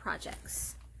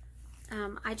projects.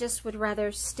 I just would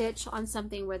rather stitch on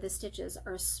something where the stitches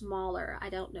are smaller. I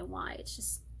don't know why. It's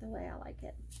just the way I like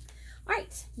it. All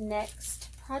right, next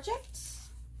project.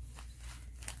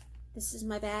 This is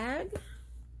my bag.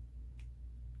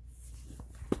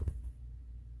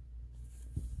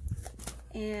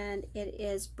 And it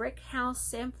is Brick House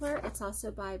Sampler. It's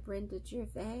also by Brenda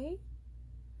Gervais.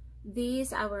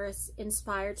 These I was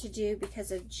inspired to do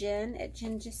because of Jen at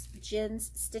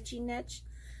Jen's Stitching Niche.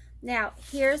 Now,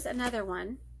 here's another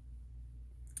one.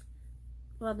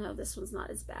 Well, no, this one's not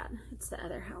as bad. It's the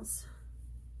other house.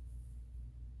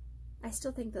 I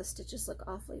still think those stitches look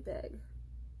awfully big.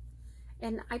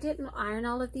 And I didn't iron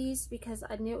all of these because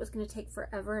I knew it was going to take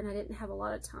forever and I didn't have a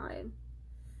lot of time.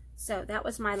 So that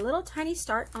was my little tiny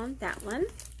start on that one.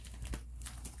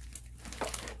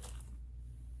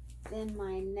 Then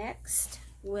my next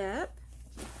WIP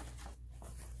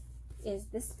is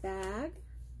this bag.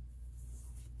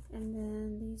 And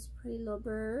then these pretty little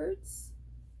birds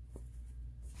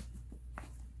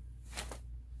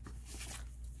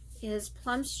is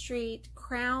Plum Street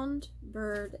Crowned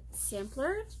Bird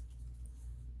Sampler.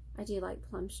 I do like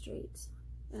Plum Street,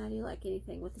 and I do like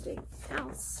anything with a big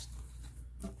house.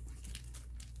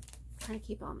 Trying to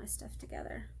keep all my stuff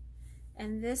together.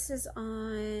 And this is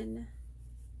on,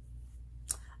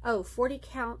 oh, 40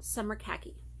 count summer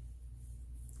khaki.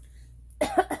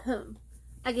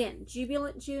 Again,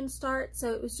 Jubilant June start,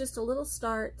 so it was just a little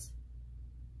start.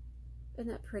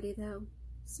 Isn't that pretty though?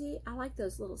 See, I like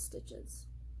those little stitches.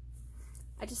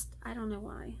 I don't know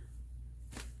why.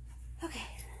 Okay.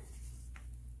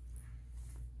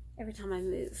 Every time I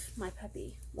move, my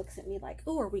puppy looks at me like,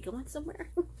 oh, are we going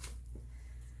somewhere?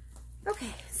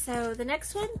 Okay, so the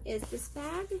next one is this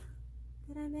bag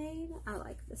that I made. I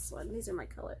like this one. These are my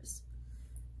colors.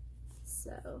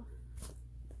 So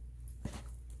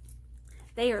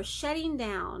they are shutting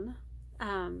down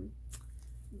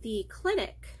the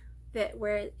clinic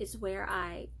where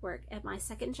I work at my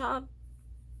second job.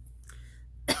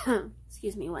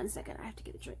 Excuse me 1 second. I have to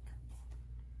get a drink.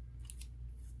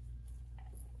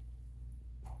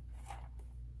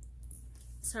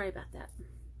 Sorry about that.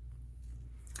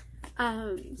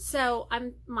 So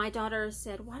my daughter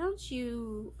said, why don't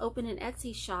you open an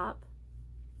Etsy shop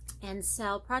and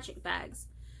sell project bags?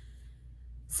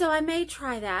 So I may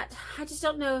try that. I just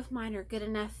don't know if mine are good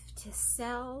enough to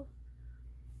sell.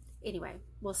 Anyway,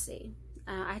 we'll see.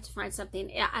 I have to find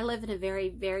something. I live in a very,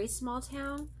 very small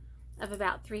town of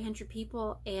about 300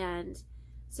 people, and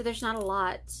so there's not a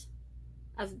lot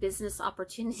of business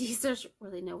opportunities. There's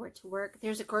really nowhere to work.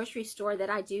 There's a grocery store that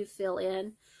I do fill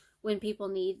in when people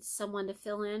need someone to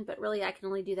fill in, but really I can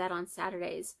only do that on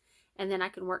Saturdays, and then I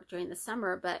can work during the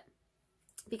summer, but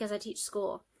because I teach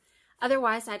school.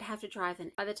 Otherwise, I'd have to drive,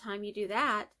 and by the time you do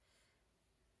that,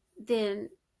 then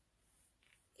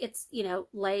it's, you know,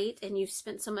 late, and you've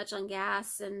spent so much on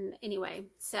gas, and anyway,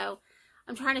 so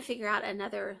I'm trying to figure out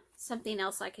something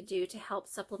else I could do to help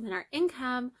supplement our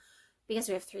income, because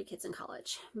we have 3 kids in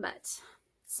college. But,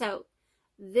 so,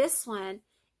 this one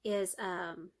is,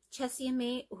 Chessie and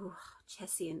Me. Ooh,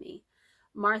 Chessie and Me.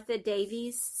 Martha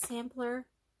Davies sampler.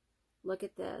 Look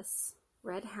at this.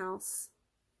 Red house.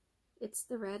 It's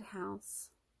the red house.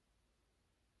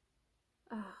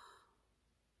 Oh.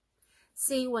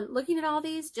 See, when looking at all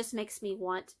these just makes me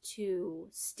want to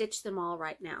stitch them all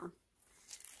right now.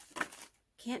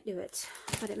 Can't do it,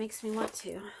 but it makes me want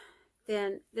to.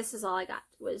 Then this is all I got,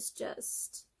 was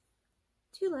just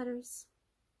 2 letters.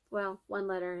 Well, 1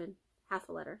 letter and half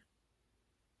a letter.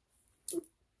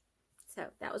 So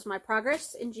that was my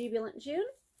progress in Jubilant June.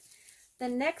 The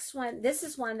next one, this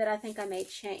is one that I think I may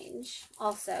change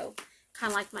also,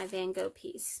 kind of like my Van Gogh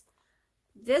piece.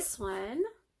 This one,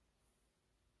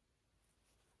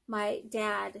 my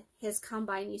dad, his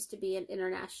combine used to be an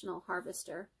International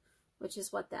Harvester, which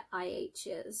is what the IH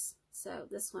is. So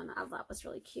this one I thought was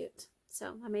really cute.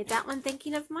 So I made that one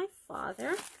thinking of my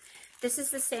father. This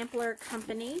is the Sampler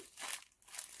Company.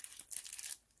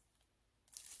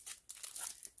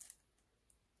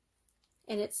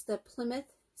 And it's the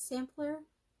Plymouth Sampler.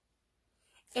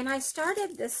 And I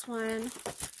started this one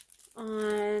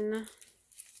on,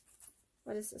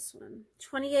 what is this one?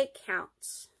 28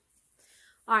 counts.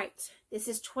 All right, this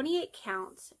is 28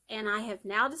 count, and I have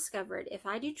now discovered if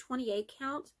I do 28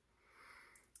 count,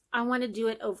 I want to do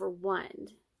it over one,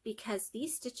 because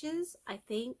these stitches, I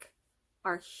think,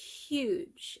 are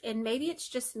huge, and maybe it's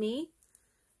just me.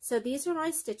 So these are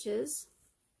my stitches.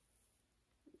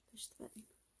 Push the button.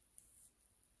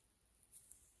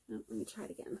 Oh, let me try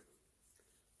it again,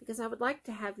 because I would like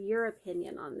to have your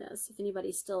opinion on this, if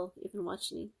anybody's still even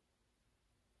watching.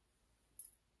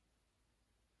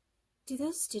 Do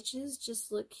those stitches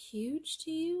just look huge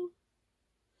to you?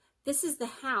 This is the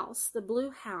house, the blue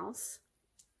house.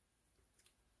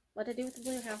 What did I do with the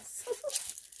blue house?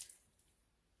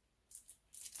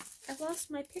 I lost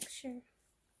my picture.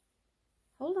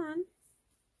 Hold on.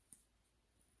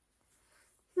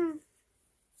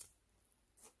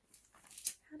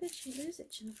 How did she lose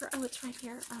it, Jennifer? Oh, it's right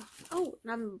here. Oh,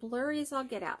 and I'm blurry as all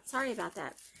get out. Sorry about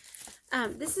that.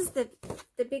 This is the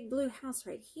big blue house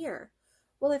right here.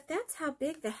 Well, if that's how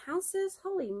big the house is,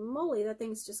 holy moly, that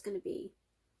thing's just going to be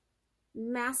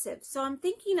massive. So I'm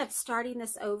thinking of starting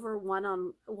this over one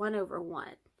over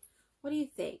one. What do you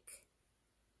think?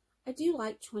 I do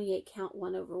like 28 count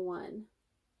 1 over 1.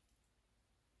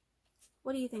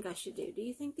 What do you think I should do? Do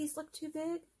you think these look too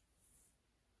big?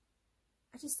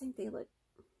 I just think they look,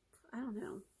 I don't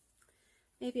know.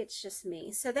 Maybe it's just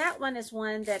me. So that one is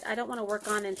one that I don't want to work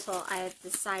on until I have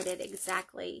decided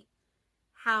exactly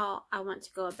how I want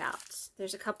to go about.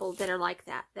 There's a couple that are like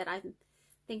that I'm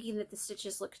thinking that the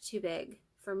stitches look too big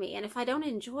for me. And if I don't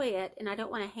enjoy it and I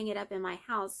don't want to hang it up in my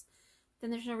house,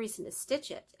 then there's no reason to stitch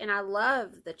it. And I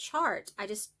love the chart. I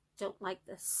just don't like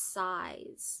the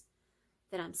size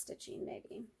that I'm stitching,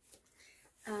 maybe.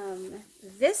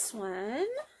 This one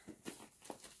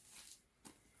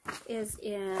is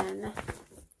in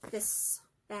this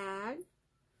bag,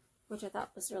 which I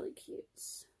thought was really cute.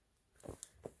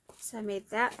 So I made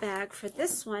that bag for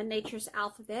this one, Nature's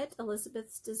Alphabet,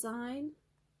 Elizabeth's design.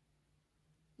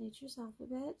 Nature's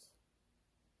Alphabet.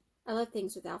 I love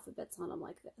things with alphabets on them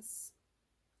like this.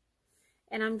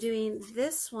 And I'm doing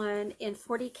this one in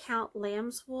 40 count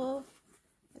lamb's wool.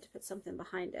 I had to put something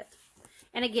behind it.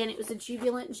 And again, it was a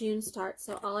Jubilant June start,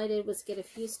 so all I did was get a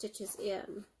few stitches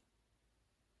in.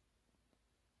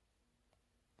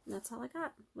 And that's all I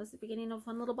got, was the beginning of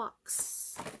one little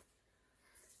box.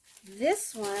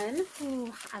 This one,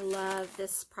 ooh, I love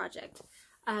this project.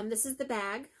 This is the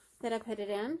bag that I put it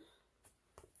in.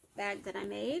 Bag that I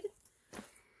made.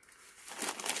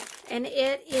 And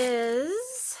it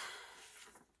is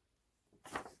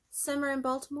Summer in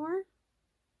Baltimore.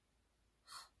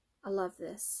 I love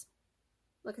this.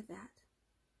 Look at that.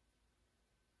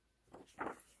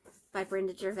 By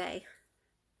Brenda Gervais.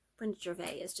 Brenda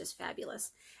Gervais is just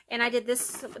fabulous. And I did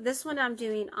this one I'm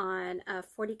doing on a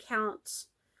 40 count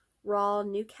raw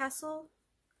Newcastle.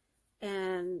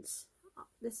 And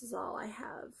this is all I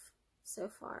have so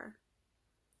far.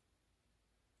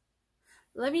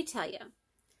 Let me tell you,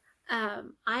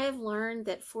 I have learned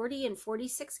that 40 and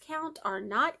 46 count are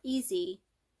not easy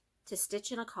to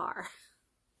stitch in a car.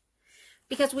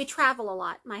 Because we travel a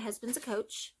lot. My husband's a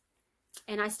coach,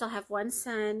 and I still have one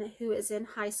son who is in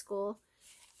high school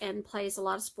and plays a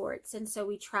lot of sports, and so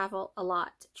we travel a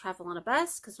lot. Travel on a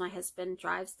bus because my husband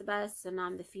drives the bus, and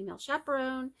I'm the female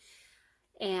chaperone.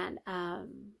 And I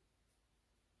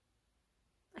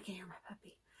can hear my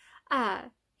puppy.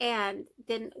 And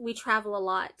then we travel a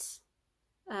lot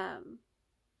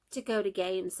to go to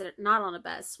games that are not on a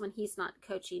bus when he's not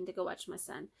coaching, to go watch my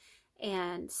son.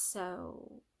 And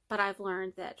so, but I've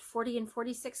learned that 40 and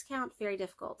 46 count, very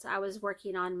difficult. I was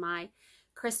working on my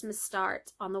Christmas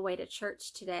start on the way to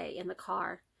church today in the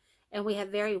car, and we have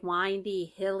very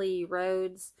windy, hilly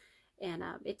roads, and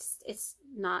it's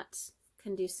not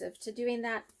conducive to doing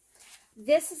that.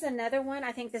 This is another one.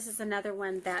 I think this is another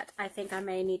one that I think I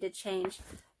may need to change.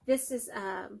 This is,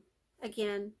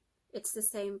 again, it's the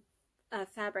same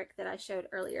fabric that I showed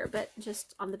earlier, but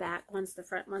just on the back. One's the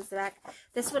front, one's the back.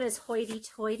 This one is Hoity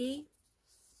Toity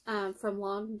from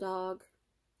Long Dog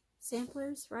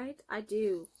Samplers, right? I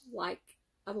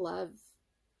love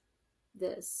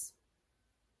this.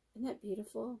 Isn't that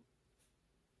beautiful?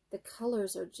 The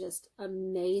colors are just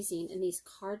amazing. And these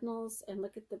cardinals, and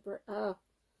look at the bird. Oh,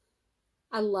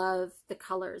 I love the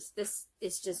colors. This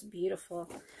is just beautiful.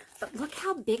 But look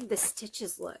how big the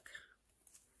stitches look.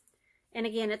 And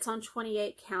again, it's on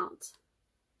 28 count.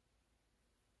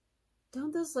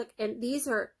 Don't those look, and these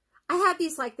are, I had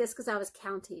these like this because I was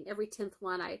counting. Every 10th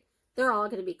one, they're all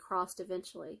going to be crossed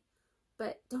eventually.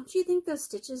 But don't you think those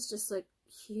stitches just look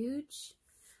huge?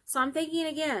 So I'm thinking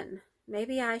again,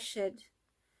 maybe I should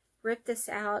rip this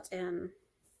out and,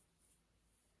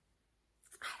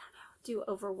 I don't know, do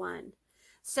over one.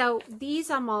 So these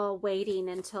I'm all waiting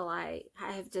until I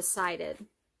have decided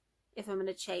if I'm going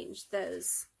to change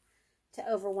those to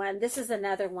over one. This is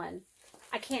another one.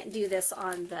 I can't do this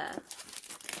on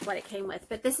what it came with,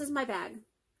 but this is my bag.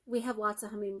 We have lots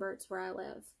of hummingbirds where I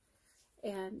live.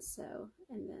 And so,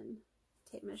 and then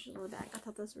tape measures on the back. I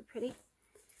thought those were pretty.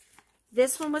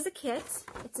 This one was a kit.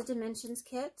 It's a dimensions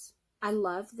kit. I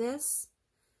love this.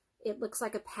 It looks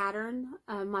like a pattern.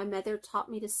 My mother taught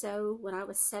me to sew when I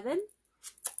was 7.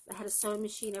 I had a sewing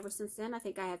machine ever since then. I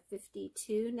think I have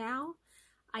 52 now.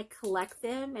 I collect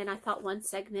them, and I thought one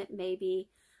segment maybe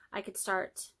I could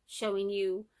start showing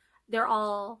you. They're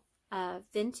all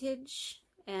vintage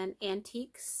and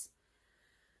antiques.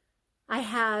 I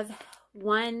have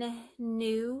one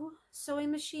new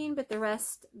sewing machine, but the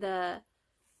rest,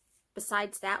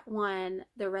 besides that one,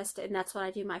 the rest, and that's what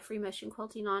I do my free motion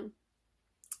quilting on.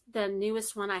 The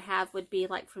newest one I have would be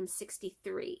like from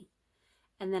 63.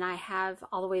 And then I have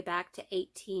all the way back to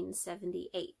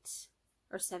 1878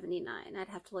 or 79. I'd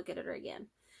have to look at it again.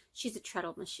 She's a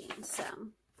treadle machine. So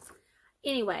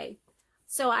anyway,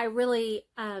 so I really,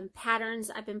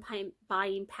 patterns, I've been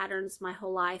buying patterns my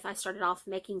whole life. I started off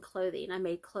making clothing. I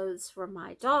made clothes for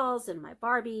my dolls and my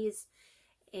Barbies,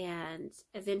 and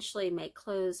eventually made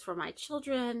clothes for my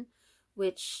children,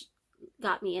 which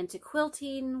got me into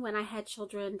quilting when I had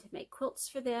children to make quilts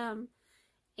for them.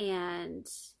 And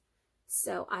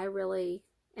so I really,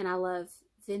 and I love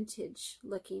vintage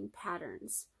looking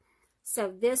patterns. So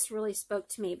this really spoke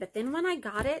to me. But then when I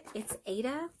got it, it's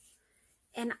Aida,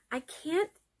 and I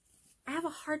have a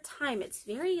hard time. It's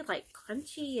very like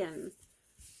crunchy, and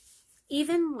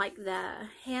even like the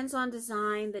hands-on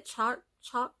design, the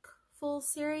Chockful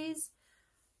series,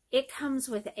 it comes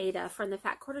with Aida from the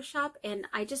Fat Quarter Shop, and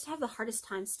I just have the hardest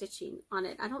time stitching on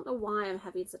it. I don't know why I'm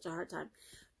having such a hard time.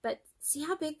 But see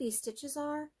how big these stitches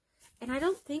are? And I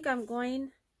don't think I'm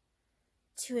going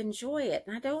to enjoy it.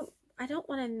 And I don't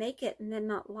want to make it and then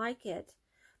not like it.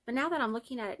 But now that I'm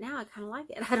looking at it now, I kind of like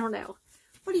it. I don't know.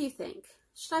 What do you think?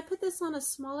 Should I put this on a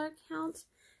smaller count?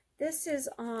 This is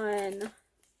on,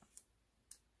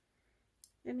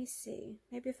 let me see.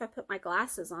 Maybe if I put my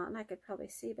glasses on, I could probably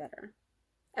see better.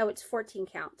 Oh, it's 14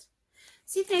 count.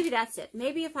 See, maybe that's it.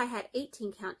 Maybe if I had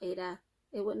 18 count Aida,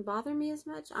 it wouldn't bother me as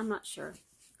much. I'm not sure.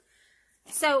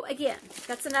 So again,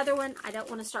 that's another one. I don't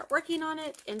want to start working on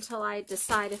it until I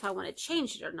decide if I want to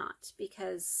change it or not,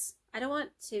 because I don't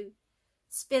want to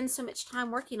spend so much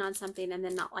time working on something and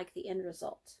then not like the end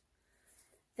result.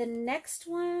 The next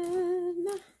one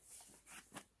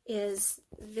is,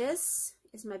 this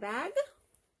is my bag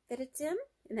that it's in.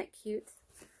 Isn't that cute?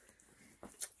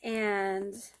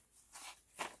 And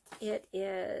it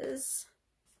is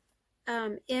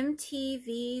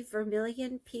MTV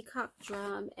Vermilion Peacock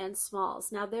Drum and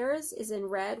Smalls. Now theirs is in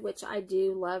red, which I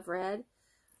do love red,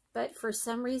 but for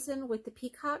some reason with the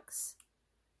peacocks,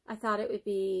 I thought it would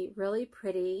be really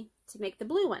pretty to make the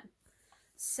blue one.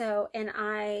 So, and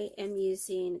I am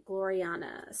using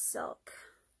Gloriana Silk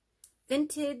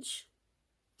Vintage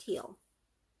Teal.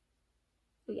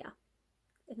 Oh yeah,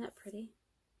 isn't that pretty?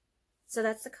 So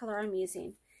that's the color I'm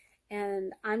using.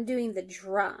 And I'm doing the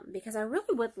drum because I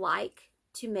really would like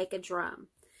to make a drum.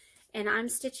 And I'm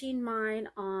stitching mine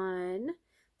on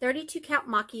 32 count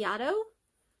Macchiato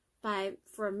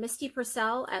from Misty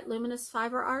Purcell at Luminous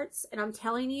Fiber Arts. And I'm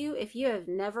telling you, if you have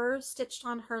never stitched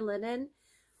on her linen,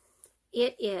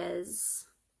 it is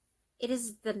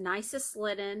the nicest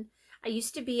linen. I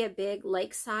used to be a big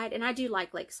Lakeside, and I do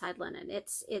like Lakeside linen.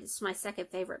 It's my second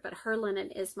favorite, but her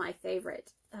linen is my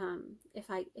favorite.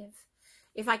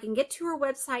 If I can get to her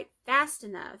website fast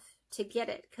enough to get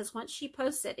it, because once she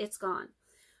posts it, it's gone.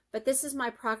 But this is my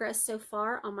progress so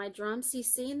far on my drum. See,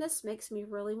 seeing this makes me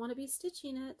really want to be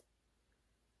stitching it.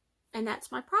 And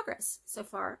that's my progress so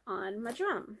far on my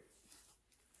drum.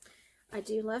 I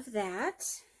do love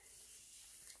that.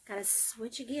 Gotta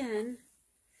switch again.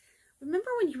 Remember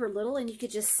when you were little and you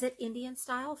could just sit Indian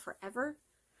style forever?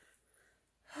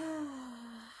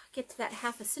 Get to that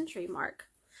half a century mark.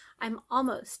 I'm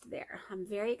almost there. I'm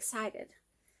very excited.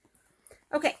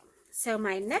 Okay, So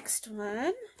my next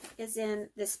one is in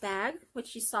this bag,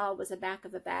 which you saw was the back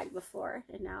of a bag before,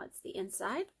 and now it's the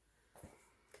inside.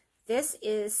 This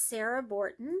is Sarah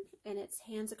Borton, and it's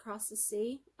Hands Across the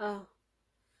Sea. Oh,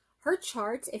 her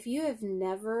charts, if you have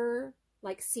never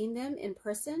seen them in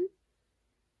person,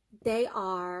 they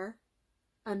are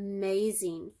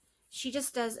amazing. She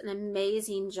just does an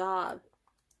amazing job.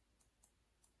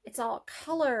 It's all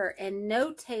color and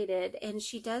notated, and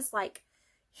she does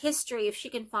history. If she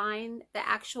can find the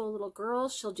actual little girl,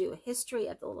 she'll do a history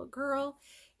of the little girl.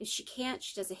 If she can't,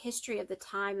 she does a history of the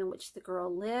time in which the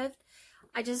girl lived.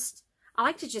 I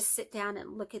like to just sit down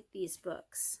and look at these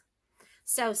books.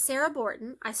 So Sarah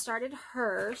Borton, I started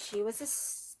her. She was a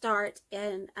start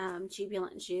in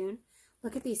Jubilant June.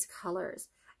 Look at these colors.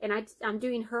 And I'm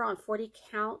doing her on 40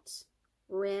 count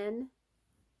Ren.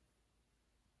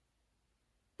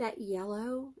 That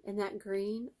yellow and that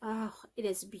green, oh, it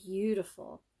is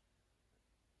beautiful.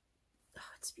 Oh,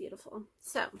 it's beautiful.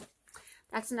 So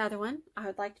that's another one I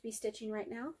would like to be stitching right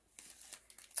now.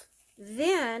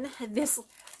 Then this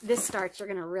starts, you're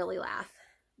gonna really laugh,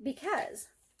 because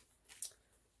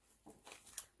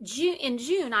in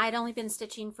June I had only been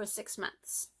stitching for 6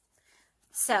 months,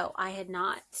 so I had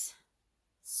not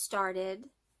started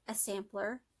a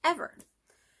sampler ever.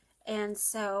 And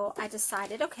so I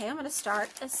decided, okay, I'm going to start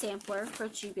a sampler for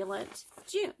Jubilant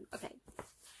June. Okay,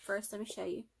 first let me show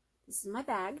you. This is my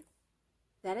bag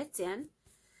that it's in.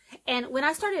 And when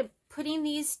I started putting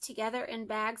these together in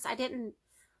bags, I didn't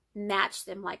match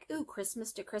them ooh,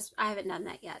 Christmas to Christmas. I haven't done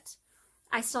that yet.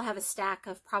 I still have a stack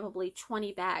of probably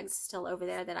 20 bags still over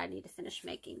there that I need to finish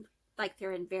making.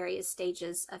 They're in various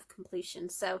stages of completion.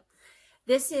 So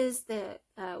this is the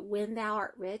When Thou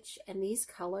Art Rich, and these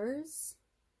colors...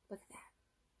 Look at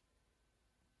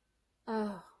that.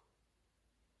 Oh.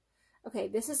 Okay,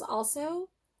 this is also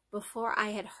before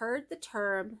I had heard the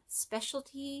term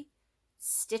specialty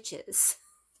stitches.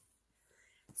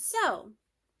 So,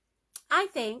 I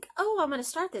think, oh, I'm going to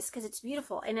start this because it's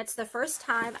beautiful. And it's the first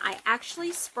time I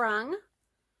actually sprung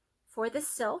for the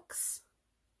silks.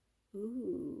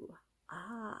 Ooh,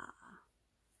 ah.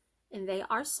 And they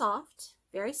are soft,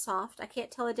 very soft. I can't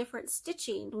tell the difference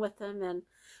stitching with them, and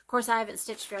of course, I haven't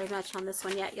stitched very much on this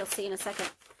one yet. You'll see in a second.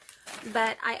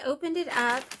 But I opened it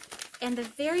up, and the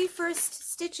very first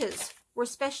stitches were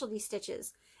specialty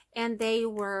stitches, and they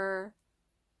were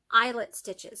eyelet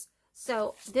stitches.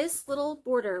 So this little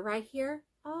border right here,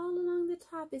 all along the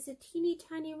top, is a teeny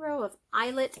tiny row of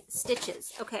eyelet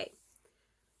stitches. Okay.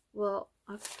 Well,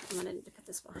 I'm going to need to put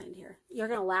this behind here. You're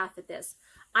going to laugh at this.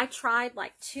 I tried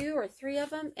 2 or 3 of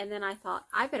them, and then I thought,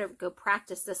 I better go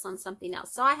practice this on something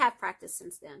else. So I have practiced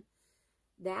since then.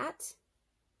 That,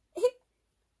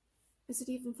 is it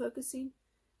even focusing?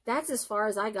 That's as far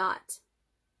as I got.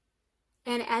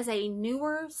 And as a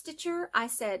newer stitcher, I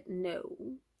said no.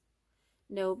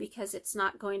 No, because it's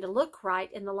not going to look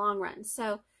right in the long run.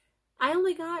 So I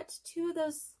only got 2 of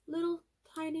those little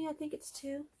tiny, I think it's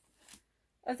 2,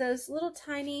 of those little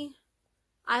tiny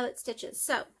eyelet stitches.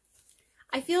 So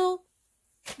I feel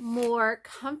more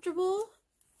comfortable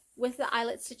with the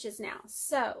eyelet stitches now.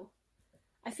 So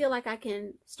I feel like I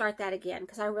can start that again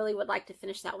because I really would like to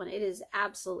finish that one. It is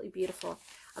absolutely beautiful.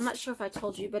 I'm not sure if I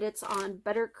told you, but it's on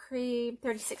Buttercream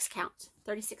 36 count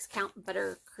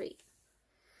Buttercream.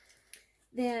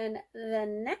 Then the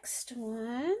next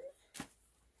one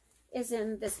is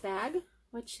in this bag,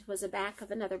 which was a back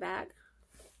of another bag.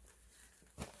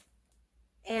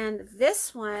 And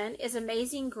this one is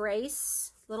Amazing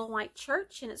Grace Little White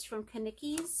Church, and it's from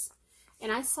Kanicki's.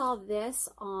 And I saw this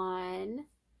on,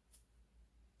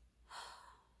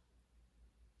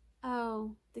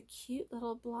 oh, the cute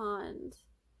little blonde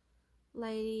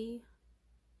lady.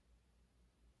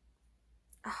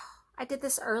 Oh, I did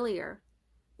this earlier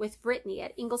with Brittany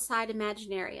at Ingleside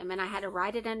Imaginarium, and I had to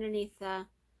write it underneath the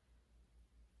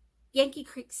Yankee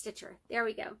Creek Stitcher. There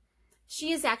we go.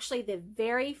 She is actually the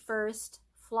very first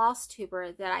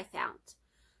Flosstuber that I found.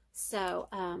 So,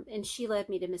 and she led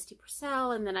me to Misty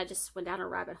Purcell, and then I just went down a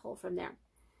rabbit hole from there.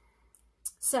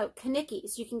 So,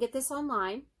 Kanicki's, you can get this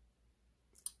online.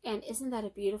 And isn't that a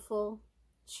beautiful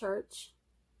church?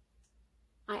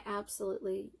 I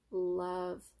absolutely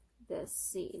love this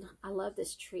scene. I love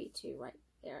this tree too, right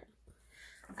there.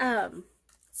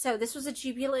 So this was a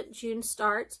Jubilant June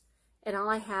start, and all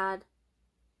I had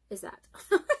is that.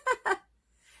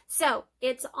 So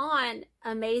it's on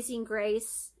Amazing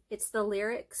Grace. It's the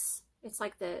lyrics. It's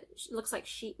like it looks like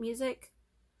sheet music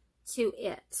to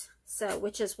it. So,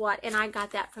 which is what, and I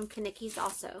got that from Kanicki's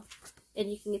also.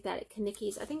 And you can get that at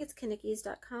Kanicki's. I think it's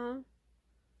Kanicki's.com.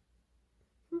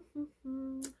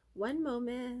 One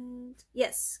moment.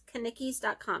 Yes,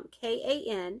 kanikis.com.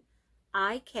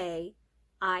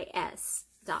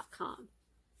 KANIKIS.com.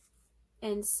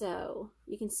 And so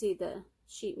you can see the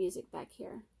sheet music back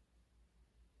here.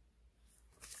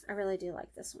 I really do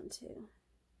like this one too.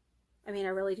 I mean, I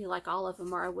really do like all of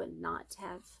them, or I would not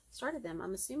have started them,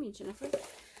 I'm assuming, Jennifer.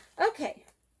 Okay.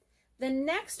 The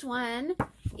next one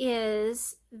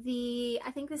is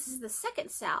I think this is the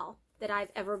second SAL that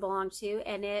I've ever belonged to,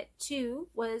 and it too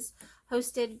was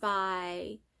hosted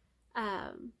by,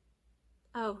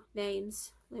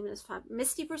 names, Luminous 5,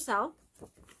 Misty Purcell.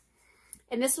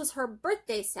 And this was her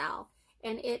birthday SAL,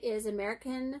 and it is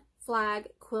American Flag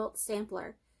Quilt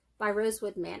Sampler by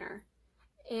Rosewood Manor.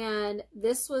 And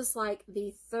this was like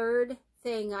the third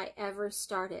thing I ever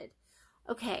started.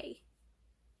 Okay,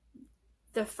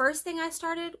 the first thing I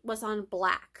started was on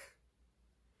black.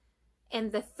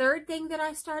 And the third thing that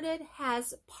I started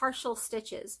has partial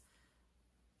stitches.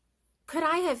 Could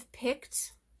I have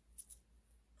picked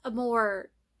a more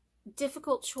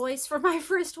difficult choice for my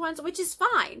first ones, which is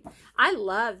fine. I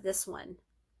love this one.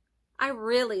 I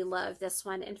really love this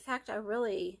one. In fact, I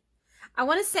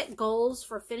want to set goals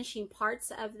for finishing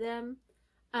parts of them.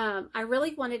 I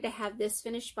really wanted to have this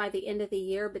finished by the end of the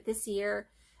year, but this year,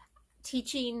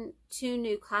 teaching 2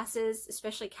 new classes,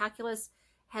 especially calculus,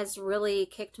 has really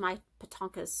kicked my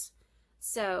patonkas.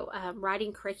 So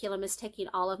writing curriculum is taking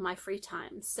all of my free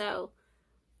time. So,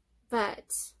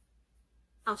 but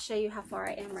I'll show you how far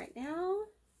I am right now.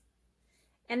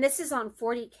 And this is on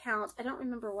 40 count. I don't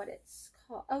remember what it's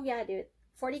called. Oh yeah, I do.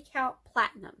 40 count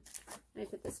platinum. Let me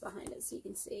put this behind it so you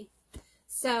can see.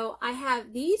 So I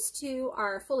have, these 2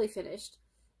 are fully finished.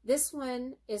 This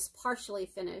one is partially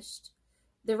finished.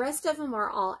 The rest of them are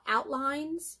all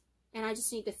outlines, and I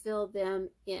just need to fill them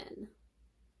in.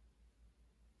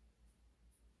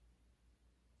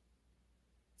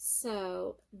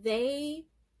 So they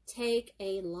take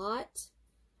a lot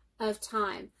of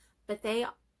time, but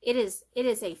it is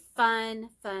a fun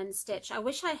stitch. I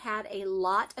wish I had a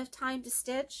lot of time to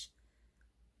stitch,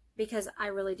 because I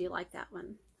really do like that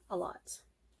one a lot.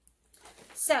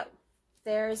 So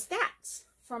there's that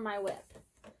for my WIP.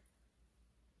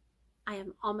 I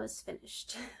am almost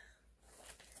finished.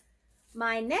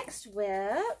 My next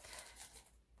WIP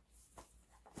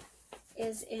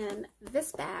is in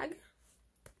this bag,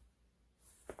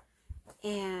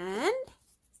 and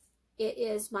it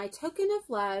is my token of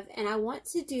love, and I want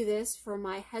to do this for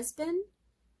my husband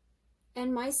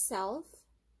and myself.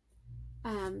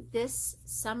 This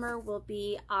summer will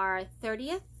be our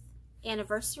 30th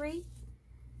anniversary,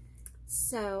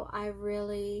 so I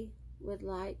really would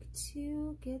like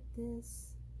to get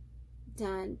this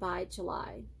done by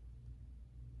July.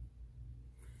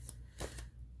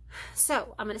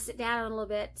 So I'm going to sit down a little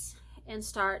bit and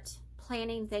start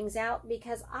planning things out,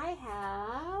 because I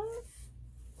have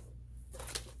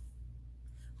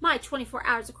my 24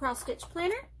 hours of cross stitch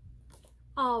planner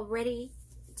all ready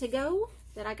to go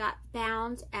that I got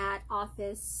bound at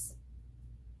Office.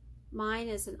 Mine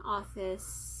is an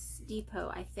Office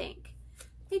Depot, I think.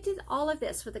 They did all of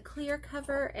this with a clear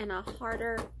cover and a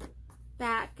harder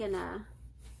back and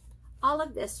all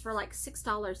of this for like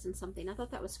 $6 and something. I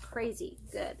thought that was crazy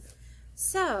good.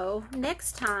 So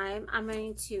next time I'm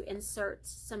going to insert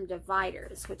some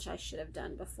dividers, which I should have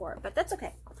done before, but that's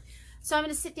okay. So I'm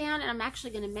going to sit down and I'm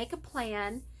actually going to make a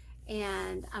plan,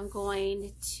 and I'm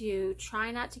going to try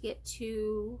not to get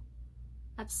too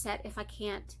upset if I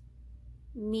can't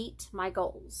meet my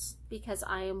goals, because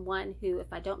I am one who,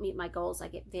 if I don't meet my goals, I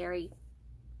get very,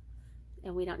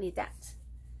 and we don't need that.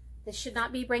 This should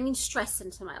not be bringing stress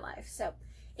into my life. So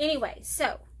anyway,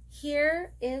 so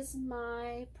here is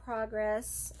my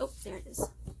progress. Oh, there it is.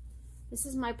 This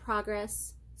is my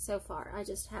progress so far. I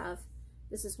just have,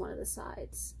 this is one of the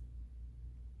sides.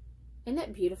 Isn't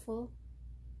that beautiful?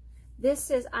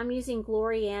 This is, I'm using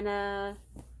Gloriana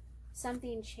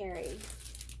something cherry.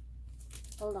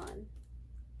 Hold on.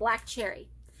 Black cherry.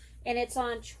 And it's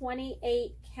on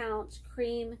 28 count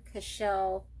cream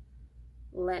cashel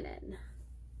linen.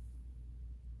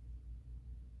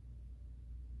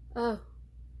 Oh,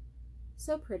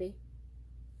 so pretty.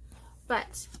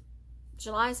 But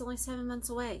July is only 7 months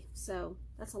away, so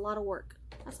that's a lot of work.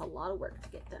 That's a lot of work to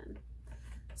get done.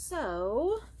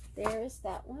 So there's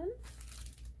that one.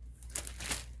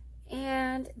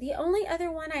 And the only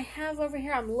other one I have over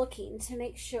here, I'm looking to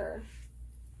make sure.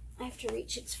 I have to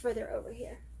reach, it's further over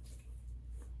here,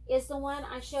 is the one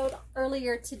I showed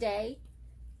earlier today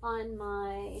on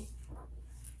my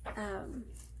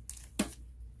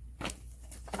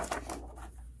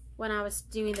when I was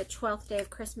doing the 12th day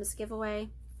of Christmas giveaway.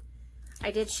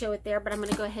 I did show it there, but I'm going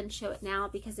to go ahead and show it now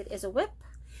because it is a WIP.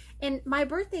 And my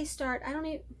birthday start, I'm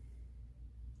not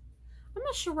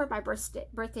sure where my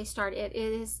birthday start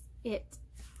I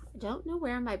don't know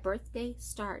where my birthday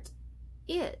start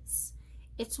is.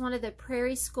 It's one of the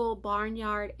Prairie School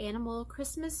Barnyard Animal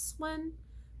Christmas one,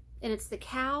 and it's the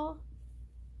cow.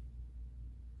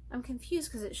 I'm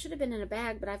confused because it should have been in a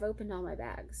bag, but I've opened all my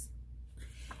bags.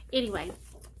 Anyway,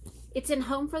 it's in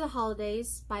Home for the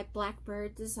Holidays by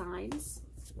Blackbird Designs.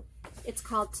 It's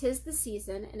called 'Tis the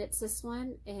Season, and it's this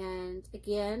one. And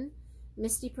again,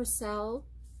 Misty Purcell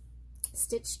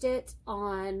stitched it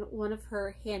on one of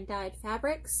her hand-dyed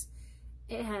fabrics,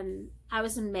 and I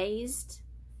was amazed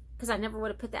because I never would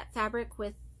have put that fabric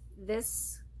with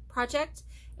this project.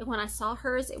 And when I saw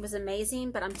hers, it was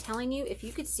amazing. But I'm telling you, if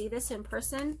you could see this in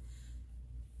person,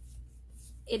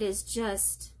 it is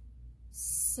just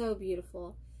so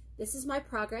beautiful. This is my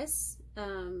progress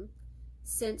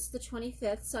since the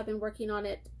 25th. So I've been working on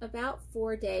it about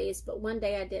 4 days, but one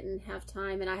day I didn't have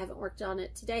time and I haven't worked on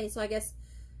it today. So I guess,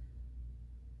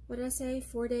 what did I say?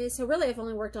 4 days. So really I've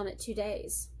only worked on it 2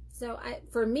 days. So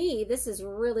for me, this is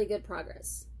really good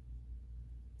progress.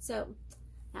 So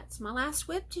that's my last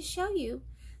WIP to show you.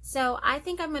 So I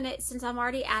think I'm going to, since I'm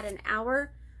already at an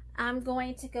hour, I'm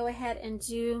going to go ahead and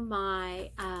do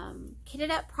my kitted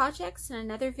up projects in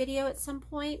another video at some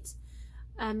point.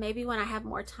 Maybe when I have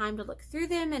more time to look through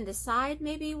them and decide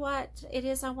maybe what it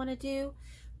is I want to do.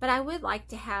 But I would like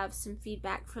to have some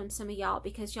feedback from some of y'all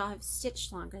because y'all have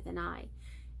stitched longer than I.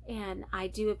 And I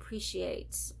do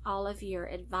appreciate all of your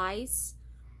advice.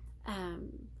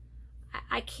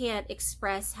 I can't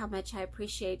express how much I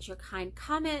appreciate your kind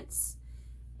comments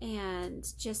and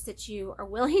just that you are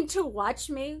willing to watch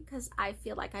me, because I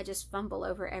feel like I just fumble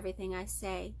over everything I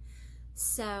say.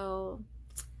 So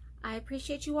I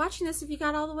appreciate you watching this if you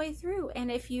got all the way through.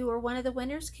 And if you are one of the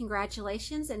winners,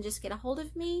 congratulations, and just get a hold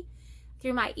of me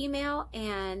through my email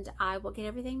and I will get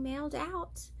everything mailed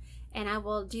out. And I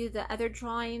will do the other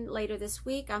drawing later this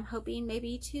week. I'm hoping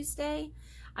maybe Tuesday.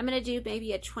 I'm going to do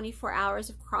maybe a 24 hours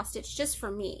of cross stitch just for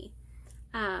me.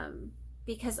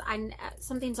 Because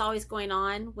something's always going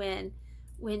on when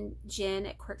Jen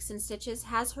at Quirks and Stitches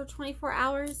has her 24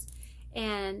 hours.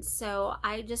 And so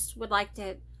I just would like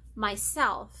to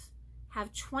myself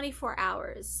have 24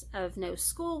 hours of no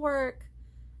schoolwork,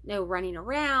 no running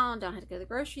around, don't have to go to the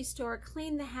grocery store,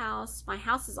 clean the house. My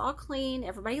house is all clean.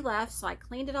 Everybody left, so I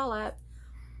cleaned it all up.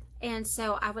 And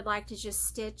so I would like to just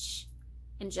stitch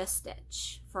and just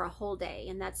stitch for a whole day.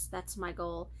 And that's my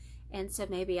goal. And so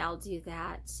maybe I'll do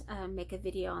that, make a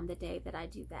video on the day that I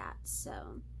do that.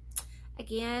 So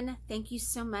again, thank you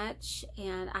so much.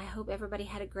 And I hope everybody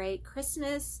had a great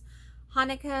Christmas,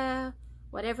 Hanukkah,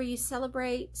 whatever you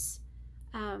celebrate.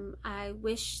 I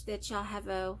wish that y'all have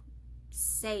a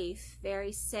safe,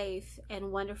 very safe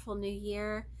and wonderful new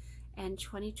year. And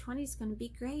 2020 is going to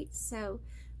be great. So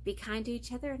be kind to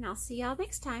each other and I'll see y'all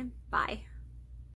next time. Bye.